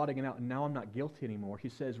about blotting it out, and now I'm not guilty anymore. He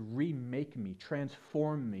says, remake me,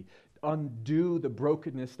 transform me, undo the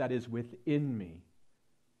brokenness that is within me.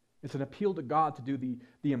 It's an appeal to God to do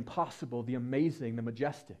the impossible, the amazing, the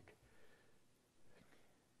majestic.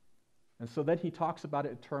 And so then he talks about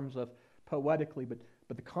it in terms of poetically, but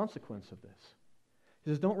the consequence of this. He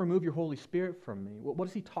says, don't remove your Holy Spirit from me. What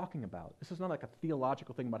is he talking about? This is not like a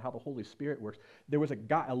theological thing about how the Holy Spirit works. There was a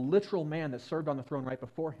guy, a literal man that served on the throne right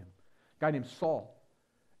before him, a guy named Saul.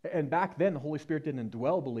 And back then, the Holy Spirit didn't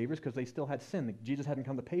indwell believers because they still had sin. Jesus hadn't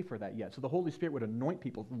come to pay for that yet. So the Holy Spirit would anoint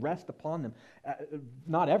people, rest upon them.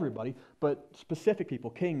 Not everybody, but specific people,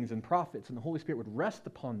 kings and prophets. And the Holy Spirit would rest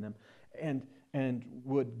upon them and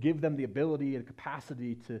would give them the ability and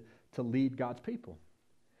capacity to lead God's people.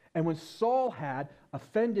 And when Saul had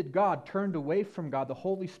offended God, turned away from God, the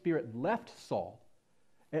Holy Spirit left Saul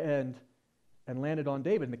and landed on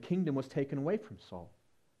David, and the kingdom was taken away from Saul.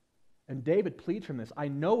 And David pleads from this. I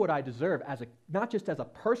know what I deserve, not just as a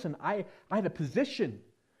person, I had a position.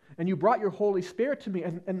 And you brought your Holy Spirit to me,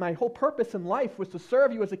 and my whole purpose in life was to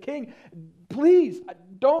serve you as a king. Please,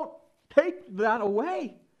 don't take that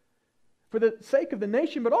away for the sake of the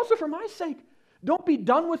nation, but also for my sake. Don't be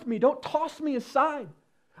done with me. Don't toss me aside.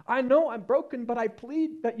 I know I'm broken, but I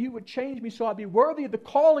plead that you would change me so I'd be worthy of the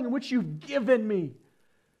calling in which you've given me.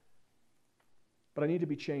 But I need to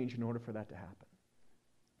be changed in order for that to happen.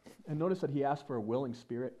 And notice that he asked for a willing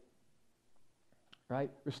spirit. Right?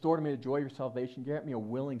 Restore to me the joy of your salvation. Grant me a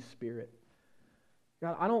willing spirit.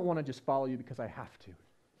 God, I don't want to just follow you because I have to.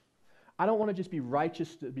 I don't want to just be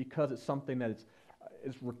righteous because it's something that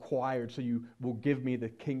is required so you will give me the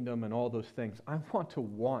kingdom and all those things. I want to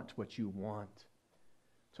want what you want.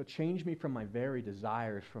 So change me from my very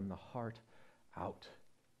desires from the heart out.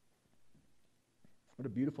 What a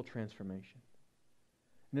beautiful transformation.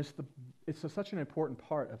 And it's such an important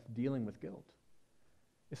part of dealing with guilt.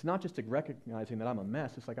 It's not just recognizing that I'm a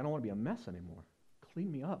mess. It's like, I don't want to be a mess anymore. Clean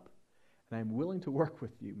me up. And I'm willing to work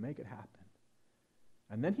with you. Make it happen.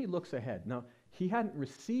 And then he looks ahead. Now, he hadn't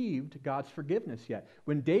received God's forgiveness yet.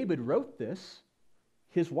 When David wrote this,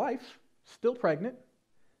 his wife, still pregnant,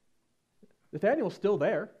 Nathaniel's still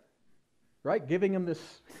there, right? Giving him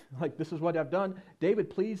this, like, this is what I've done. David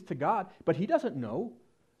pleads to God, but he doesn't know.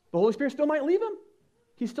 The Holy Spirit still might leave him.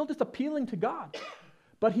 He's still just appealing to God.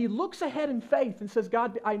 But he looks ahead in faith and says,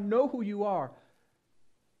 God, I know who you are.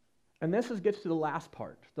 And this gets to the last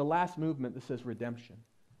part, the last movement that says redemption.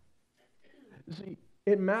 See,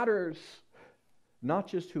 it matters not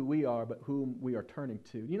just who we are, but whom we are turning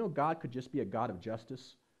to. You know, God could just be a God of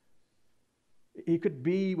justice. He could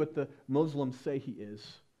be what the Muslims say he is.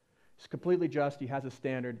 He's completely just. He has a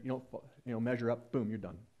standard. You don't measure up. Boom, you're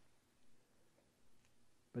done.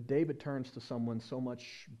 But David turns to someone so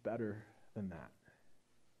much better than that.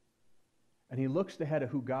 And he looks ahead of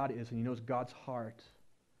who God is, and he knows God's heart.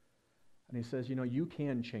 And he says, you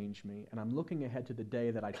can change me, and I'm looking ahead to the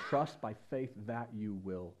day that I trust by faith that you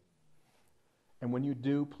will. And when you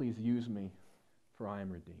do, please use me, for I am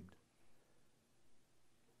redeemed.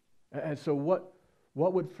 And so what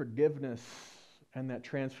would forgiveness and that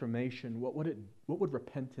transformation, what would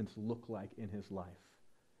repentance look like in his life?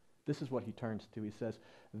 This is what he turns to. He says,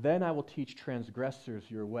 then I will teach transgressors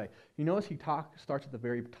your way. You notice he starts at the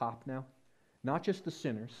very top now? Not just the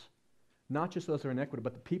sinners, Not just those who are iniquitous,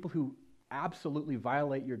 but the people who absolutely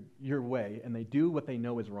violate your way and they do what they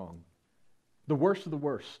know is wrong. The worst of the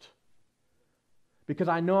worst. Because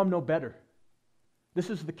I know I'm no better. This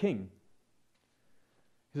is the king.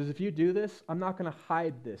 He says, if you do this, I'm not going to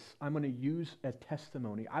hide this. I'm going to use a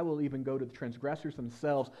testimony. I will even go to the transgressors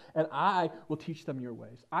themselves, and I will teach them your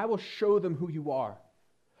ways. I will show them who you are,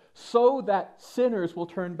 so that sinners will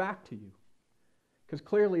turn back to you. Because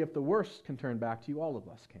clearly, if the worst can turn back to you, all of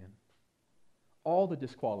us can. All the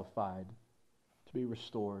disqualified to be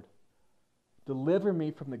restored. Deliver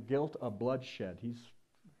me from the guilt of bloodshed.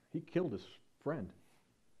 He killed his friend.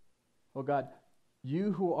 Oh God,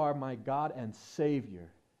 you who are my God and Savior,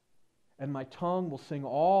 and my tongue will sing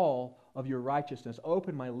all of your righteousness.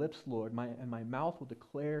 Open my lips, Lord, and my mouth will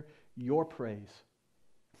declare your praise.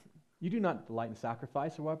 You do not delight in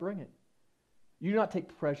sacrifice, or why bring it? You do not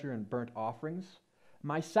take pleasure in burnt offerings.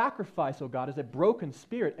 My sacrifice, O God, is a broken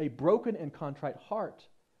spirit, a broken and contrite heart.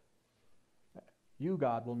 You,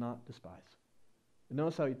 God, will not despise. And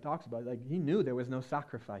notice how he talks about it. Like he knew there was no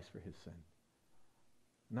sacrifice for his sin.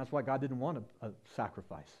 And that's why God didn't want a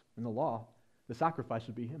sacrifice. In the law, the sacrifice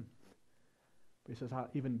would be him. But he says,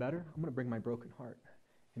 even better, I'm going to bring my broken heart.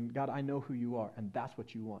 And God, I know who you are, and that's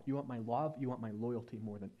what you want. You want my love, you want my loyalty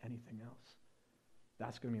more than anything else.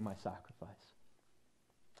 That's going to be my sacrifice.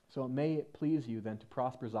 So may it please you then to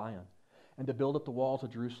prosper Zion and to build up the walls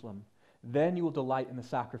of Jerusalem. Then you will delight in the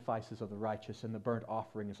sacrifices of the righteous and the burnt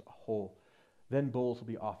offering as a whole. Then bulls will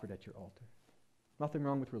be offered at your altar. Nothing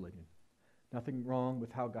wrong with religion. Nothing wrong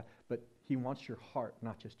with how God, but he wants your heart,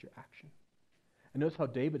 not just your action. And notice how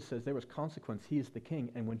David says there was consequence. He is the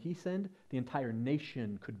king. And when he sinned, the entire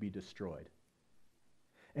nation could be destroyed.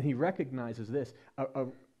 And he recognizes this.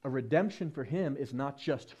 A redemption for him is not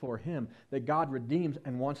just for him. That God redeems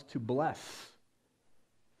and wants to bless.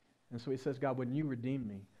 And so he says, God, when you redeem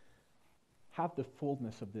me, have the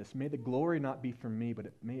fullness of this. May the glory not be for me, but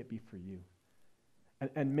may it be for you.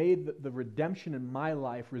 And may the redemption in my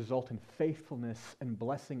life result in faithfulness and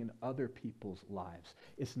blessing in other people's lives.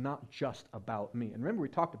 It's not just about me. And remember we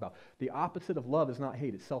talked about the opposite of love is not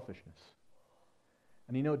hate, it's selfishness.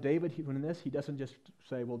 And you know David, when in this, he doesn't just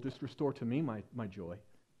say, well, just restore to me my joy.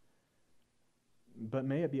 But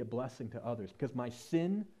may it be a blessing to others, because my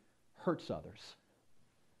sin hurts others.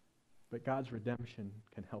 But God's redemption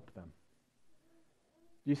can help them.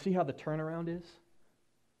 Do you see how the turnaround is?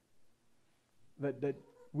 That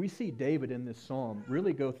we see David in this psalm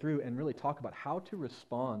really go through and really talk about how to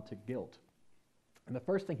respond to guilt. And the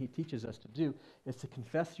first thing he teaches us to do is to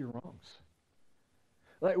confess your wrongs.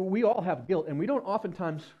 Like, we all have guilt, and we don't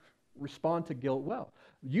oftentimes respond to guilt well.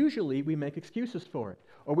 Usually we make excuses for it,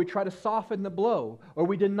 or we try to soften the blow, or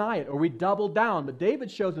we deny it, or we double down. But David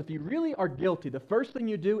shows if you really are guilty, the first thing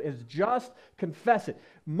you do is just confess it.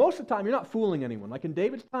 Most of the time, you're not fooling anyone. Like in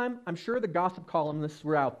David's time, I'm sure the gossip columnists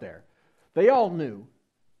were out there. They all knew.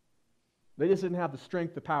 They just didn't have the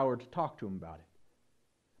strength, the power to talk to him about it.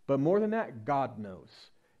 But more than that, God knows.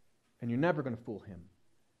 And you're never going to fool him.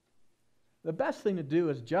 The best thing to do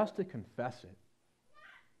is just to confess it.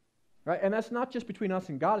 Right? And that's not just between us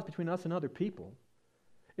and God, it's between us and other people.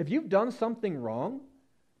 If you've done something wrong,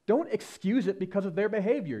 don't excuse it because of their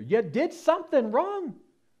behavior. You did something wrong.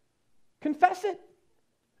 Confess it.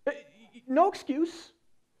 No excuse.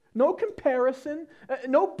 No comparison,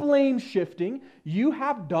 no blame shifting. You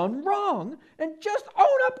have done wrong, and just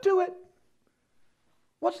own up to it.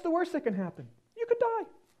 What's the worst that can happen? You could die.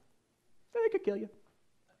 They could kill you.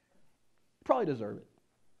 Probably deserve it.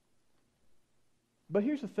 But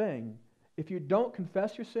here's the thing. If you don't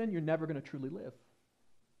confess your sin, you're never going to truly live.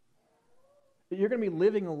 You're going to be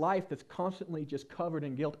living a life that's constantly just covered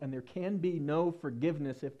in guilt, and there can be no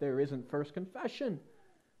forgiveness if there isn't first confession.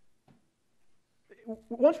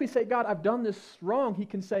 Once we say, God, I've done this wrong, he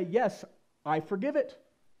can say, yes, I forgive it.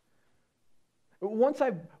 Once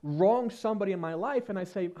I've wronged somebody in my life and I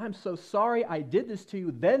say, I'm so sorry I did this to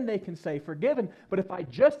you, then they can say forgiven. But if I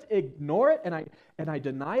just ignore it and I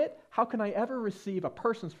deny it, how can I ever receive a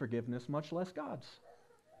person's forgiveness, much less God's?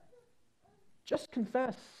 Just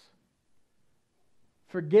confess.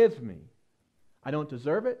 Forgive me. I don't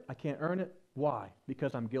deserve it. I can't earn it. Why?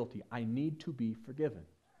 Because I'm guilty. I need to be forgiven.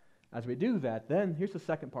 As we do that, then here's the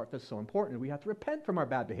second part that's so important. We have to repent from our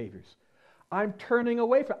bad behaviors. I'm turning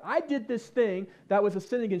away from, I did this thing that was a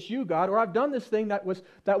sin against you, God, or I've done this thing that was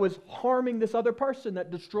harming this other person, that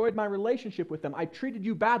destroyed my relationship with them. I treated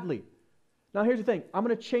you badly. Now here's the thing. I'm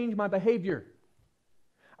going to change my behavior.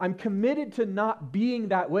 I'm committed to not being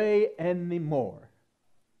that way anymore.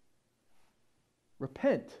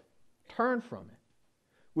 Repent. Turn from it.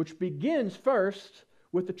 Which begins first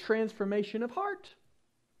with the transformation of heart.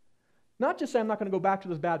 Not just say I'm not going to go back to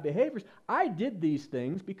those bad behaviors. I did these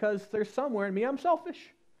things because there's somewhere in me I'm selfish.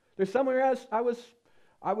 There's somewhere as I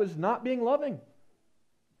was not being loving.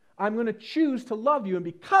 I'm going to choose to love you, and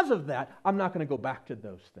because of that, I'm not going to go back to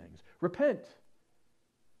those things. Repent.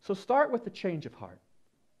 So start with the change of heart.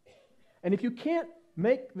 And if you can't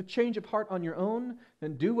make the change of heart on your own,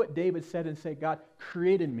 then do what David said and say, God,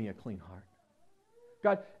 create in me a clean heart.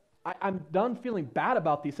 God, I'm done feeling bad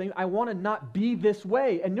about these things. I want to not be this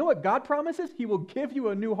way. And you know what God promises? He will give you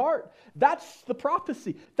a new heart. That's the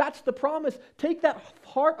prophecy. That's the promise. Take that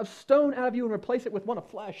heart of stone out of you and replace it with one of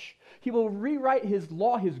flesh. He will rewrite His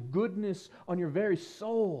law, His goodness on your very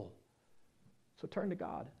soul. So turn to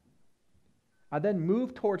God. I then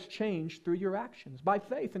move towards change through your actions by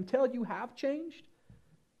faith. Until you have changed,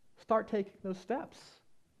 start taking those steps.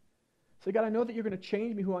 Say, God, I know that you're going to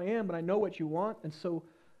change me who I am, but I know what you want, and so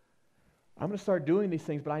I'm going to start doing these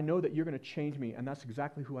things, but I know that you're going to change me, and that's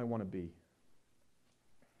exactly who I want to be.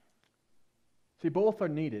 See, both are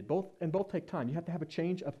needed, both take time. You have to have a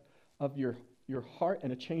change of your heart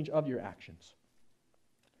and a change of your actions.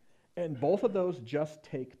 And both of those just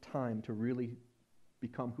take time to really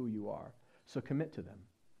become who you are. So commit to them.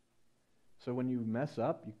 So when you mess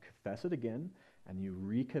up, you confess it again, and you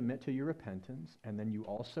recommit to your repentance, and then you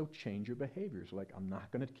also change your behaviors. Like, I'm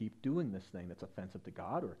not going to keep doing this thing that's offensive to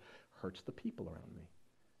God or hurts the people around me.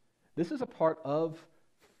 This is a part of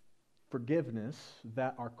forgiveness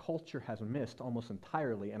that our culture has missed almost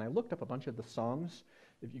entirely. And I looked up a bunch of the songs.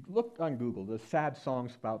 If you look on Google, the sad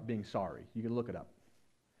songs about being sorry, you can look it up.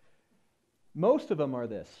 Most of them are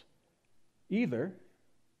this. Either,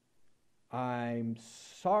 I'm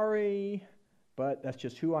sorry, but that's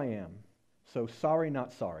just who I am. So sorry,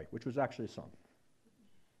 not sorry, which was actually a song.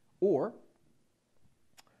 Or,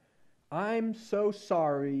 I'm so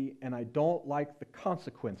sorry and I don't like the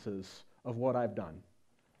consequences of what I've done.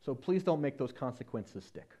 So please don't make those consequences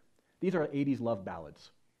stick. These are 80s love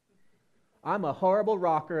ballads. I'm a horrible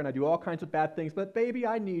rocker and I do all kinds of bad things, but baby,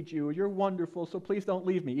 I need you. You're wonderful, so please don't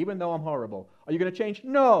leave me, even though I'm horrible. Are you going to change?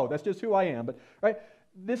 No, that's just who I am. But right,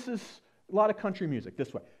 this is a lot of country music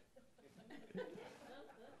this way.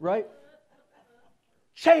 Right?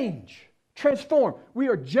 Change. Transform. We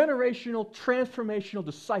are generational, transformational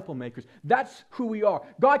disciple makers. That's who we are.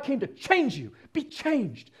 God came to change you. Be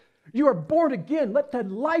changed. You are born again. Let the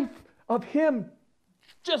life of Him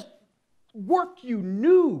just work you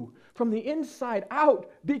new from the inside out.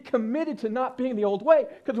 Be committed to not being the old way,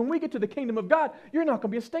 because when we get to the kingdom of God, you're not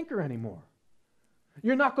going to be a stinker anymore.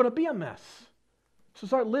 You're not going to be a mess. So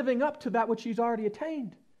start living up to that which He's already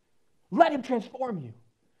attained. Let Him transform you.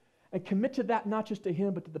 And commit to that, not just to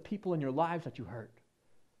Him, but to the people in your lives that you hurt.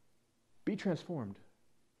 Be transformed.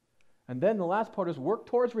 And then the last part is work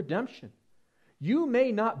towards redemption. You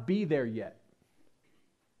may not be there yet.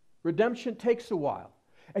 Redemption takes a while.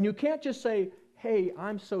 And you can't just say, hey,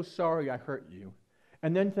 I'm so sorry I hurt you,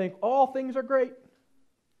 and then think all things are great.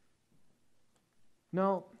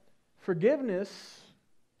 No, forgiveness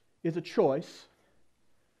is a choice,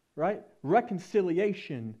 right?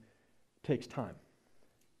 Reconciliation takes time.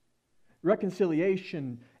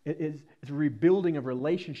 Reconciliation is a rebuilding of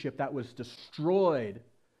relationship that was destroyed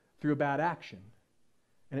through a bad action.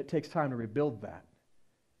 And it takes time to rebuild that.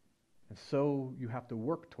 And so you have to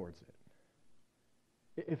work towards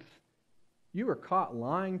it. If you were caught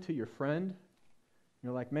lying to your friend,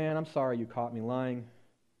 you're like, man, I'm sorry you caught me lying.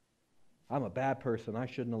 I'm a bad person. I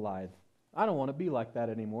shouldn't have lied. I don't want to be like that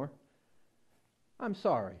anymore. I'm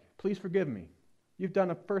sorry. Please forgive me. You've done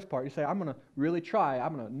the first part. You say, I'm going to really try.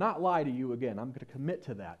 I'm going to not lie to you again. I'm going to commit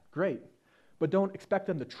to that. Great. But don't expect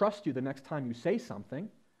them to trust you the next time you say something.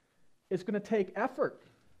 It's going to take effort.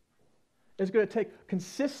 It's going to take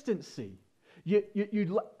consistency. You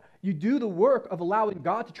do the work of allowing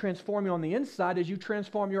God to transform you on the inside as you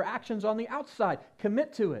transform your actions on the outside.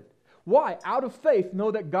 Commit to it. Why? Out of faith,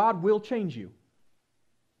 know that God will change you.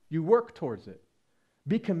 You work towards it.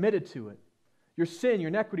 Be committed to it. Your sin, your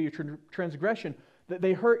iniquity, your transgression, that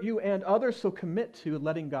they hurt you and others, so commit to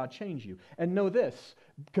letting God change you. And know this,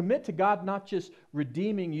 commit to God not just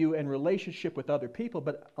redeeming you in relationship with other people,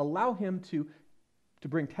 but allow Him to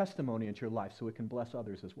bring testimony into your life so it can bless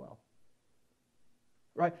others as well.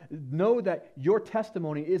 Right? Know that your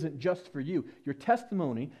testimony isn't just for you. Your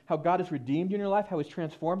testimony, how God has redeemed you in your life, how He's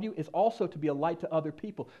transformed you, is also to be a light to other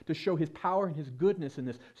people, to show His power and His goodness in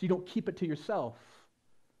this, so you don't keep it to yourself.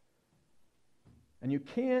 And you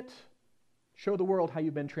can't show the world how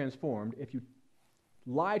you've been transformed if you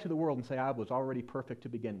lie to the world and say, I was already perfect to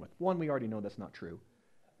begin with. One, we already know that's not true.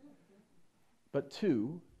 But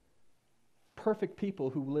two, perfect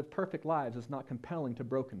people who live perfect lives is not compelling to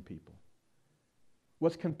broken people.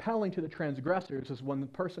 What's compelling to the transgressors is when the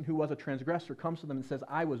person who was a transgressor comes to them and says,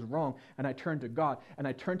 I was wrong, and I turned to God, and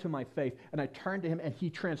I turned to my faith, and I turned to him, and he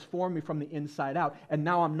transformed me from the inside out, and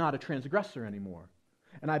now I'm not a transgressor anymore,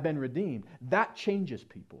 and I've been redeemed. That changes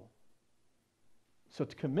people. So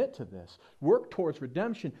to commit to this, work towards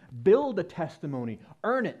redemption, build a testimony,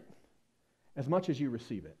 earn it as much as you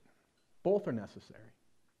receive it. Both are necessary.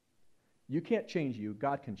 You can't change you.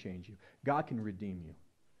 God can change you. God can redeem you.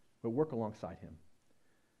 But work alongside him.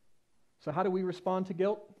 So how do we respond to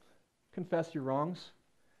guilt? Confess your wrongs.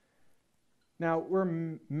 Now,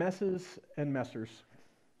 we're messes and messers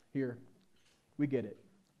here. We get it.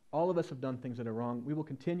 All of us have done things that are wrong. We will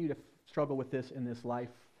continue to struggle with this in this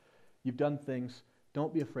life. You've done things.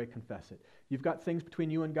 Don't be afraid. Confess it. You've got things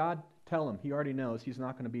between you and God. Tell him. He already knows. He's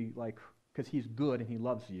not going to be like, because he's good and he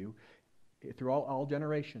loves you through all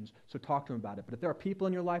generations. So talk to him about it. But if there are people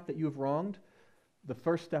in your life that you have wronged, the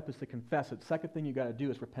first step is to confess it. Second thing you got to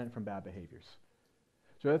do is repent from bad behaviors.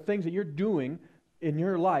 So there are things that you're doing in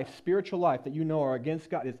your life, spiritual life, that you know are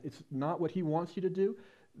against God. It's not what he wants you to do.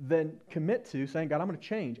 Then commit to saying, God, I'm going to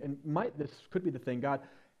change. And this could be the thing, God,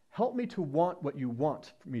 help me to want what you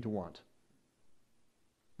want me to want.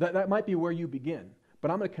 That might be where you begin.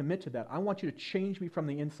 But I'm going to commit to that. I want you to change me from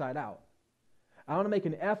the inside out. I want to make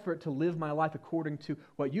an effort to live my life according to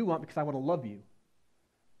what you want because I want to love you.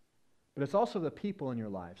 But it's also the people in your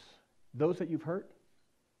lives, those that you've hurt.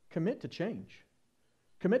 Commit to change.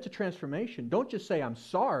 Commit to transformation. Don't just say, I'm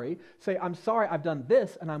sorry. Say, I'm sorry I've done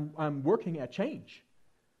this, and I'm working at change.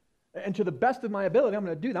 And to the best of my ability, I'm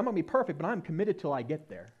going to do that. I'm going to be perfect, but I'm committed till I get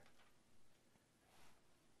there.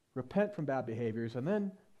 Repent from bad behaviors, and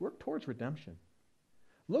then work towards redemption.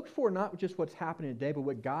 Look for not just what's happening today, but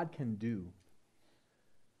what God can do.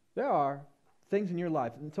 There are things in your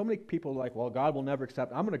life, and so many people are like, well, God will never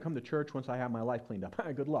accept. I'm going to come to church once I have my life cleaned up.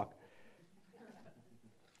 Good luck.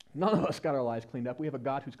 None of us got our lives cleaned up. We have a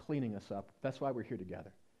God who's cleaning us up. That's why we're here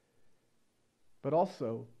together. But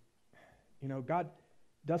also, God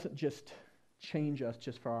doesn't just change us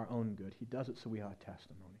just for our own good. He does it so we have a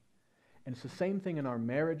testimony. And it's the same thing in our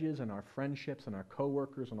marriages and our friendships and our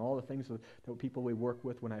coworkers and all the things that people we work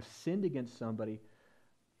with. When I've sinned against somebody,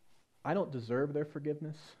 I don't deserve their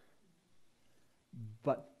forgiveness,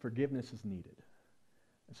 but forgiveness is needed.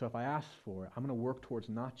 And so if I ask for it, I'm going to work towards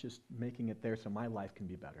not just making it there so my life can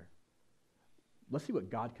be better. Let's see what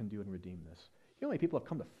God can do and redeem this. You know how many people have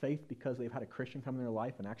come to faith because they've had a Christian come in their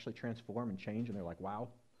life and actually transform and change, and they're like, wow,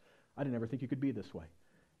 I didn't ever think you could be this way.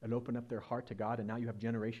 And open up their heart to God, and now you have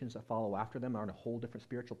generations that follow after them are on a whole different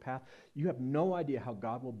spiritual path. You have no idea how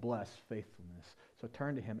God will bless faithfulness. So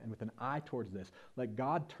turn to him, and with an eye towards this, let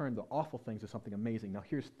God turn the awful things into something amazing. Now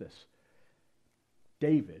here's this.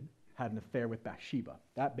 David had an affair with Bathsheba.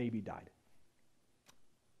 That baby died.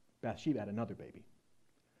 Bathsheba had another baby.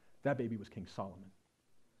 That baby was King Solomon.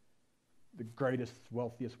 The greatest,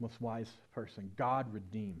 wealthiest, most wise person. God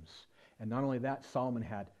redeems. And not only that, Solomon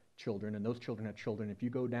had children, and those children had children. If you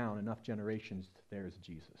go down enough generations, there's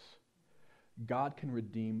Jesus. God can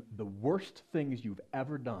redeem the worst things you've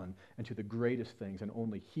ever done into the greatest things, and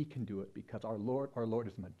only he can do it because our Lord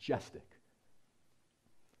is majestic.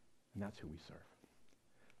 And that's who we serve.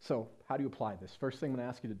 So, how do you apply this? First thing I'm going to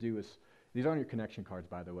ask you to do is, these aren't your connection cards,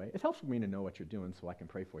 by the way. It helps me to know what you're doing so I can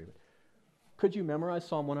pray for you. But could you memorize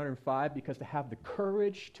Psalm 105? Because to have the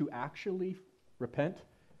courage to actually repent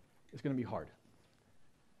is going to be hard.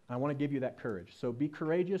 I want to give you that courage. So be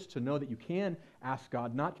courageous to know that you can ask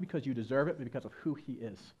God, not because you deserve it, but because of who he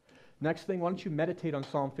is. Next thing, why don't you meditate on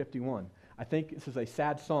Psalm 51? I think this is a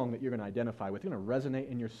sad song that you're going to identify with. It's going to resonate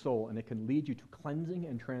in your soul, and it can lead you to cleansing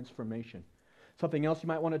and transformation. Something else you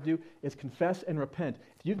might want to do is confess and repent.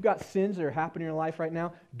 If you've got sins that are happening in your life right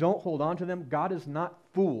now, don't hold on to them. God is not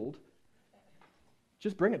fooled.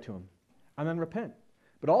 Just bring it to him, and then repent.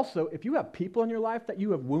 But also, if you have people in your life that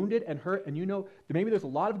you have wounded and hurt, and you know that maybe there's a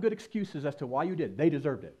lot of good excuses as to why you did, they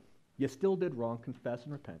deserved it. You still did wrong. Confess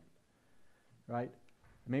and repent. Right?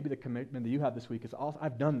 Maybe the commitment that you have this week is, also,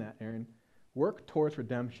 I've done that, Aaron. Work towards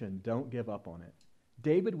redemption. Don't give up on it.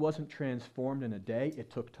 David wasn't transformed in a day.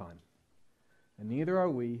 It took time. And neither are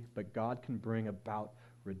we, but God can bring about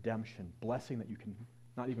redemption, blessing that you can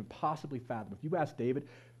not even possibly fathom. If you ask David,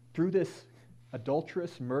 through this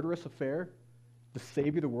adulterous, murderous affair, the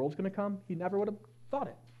Savior of the world's going to come, he never would have thought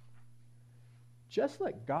it. Just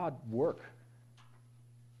let God work,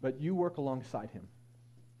 but you work alongside him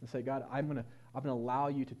and say, God, I'm going to allow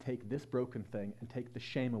you to take this broken thing and take the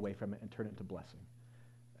shame away from it and turn it into blessing.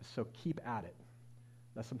 So keep at it.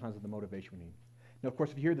 That's sometimes the motivation we need. Now, of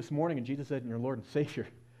course, if you're here this morning and Jesus said, "You're Lord and Savior,"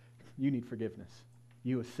 you need forgiveness.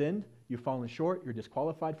 You have sinned, you've fallen short, you're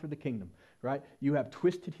disqualified for the kingdom. right? You have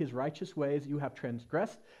twisted his righteous ways. You have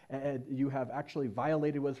transgressed, and you have actually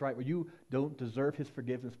violated what is right. Where you don't deserve his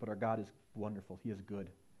forgiveness, but our God is wonderful. He is good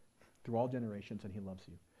through all generations, and he loves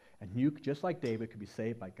you. And you, just like David, could be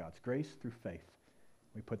saved by God's grace through faith.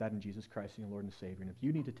 We put that in Jesus Christ, your Lord and Savior. And if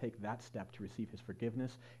you need to take that step to receive his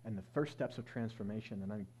forgiveness and the first steps of transformation,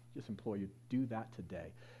 then I just implore you, do that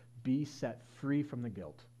today. Be set free from the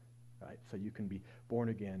guilt, right? So you can be born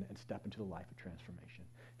again and step into the life of transformation.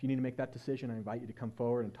 If you need to make that decision, I invite you to come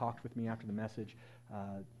forward and talk with me after the message.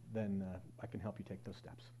 Then I can help you take those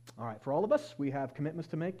steps. All right, for all of us, we have commitments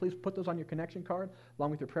to make. Please put those on your connection card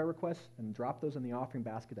along with your prayer requests and drop those in the offering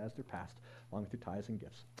basket as they're passed, along with your tithes and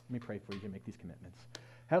gifts. Let me pray for you to make these commitments.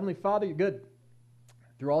 Heavenly Father, you're good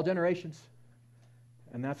through all generations,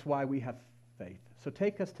 and that's why we have faith. So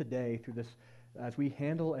take us today through this as we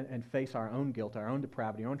handle and face our own guilt, our own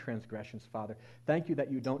depravity, our own transgressions, Father. Thank you that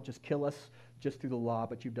you don't just kill us just through the law,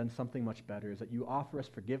 but you've done something much better, is that you offer us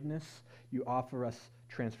forgiveness, you offer us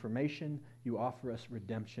transformation, you offer us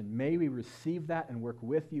redemption. May we receive that and work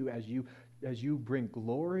with you as you bring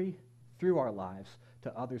glory through our lives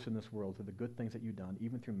to others in this world, to the good things that you've done,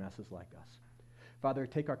 even through messes like us. Father,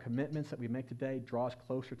 take our commitments that we make today, draw us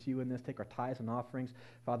closer to you in this, take our tithes and offerings,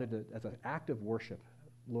 Father, as an act of worship,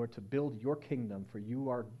 Lord, to build your kingdom, for you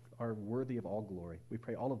are worthy of all glory. We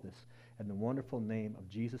pray all of this in the wonderful name of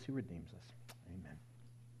Jesus who redeems us. Amen.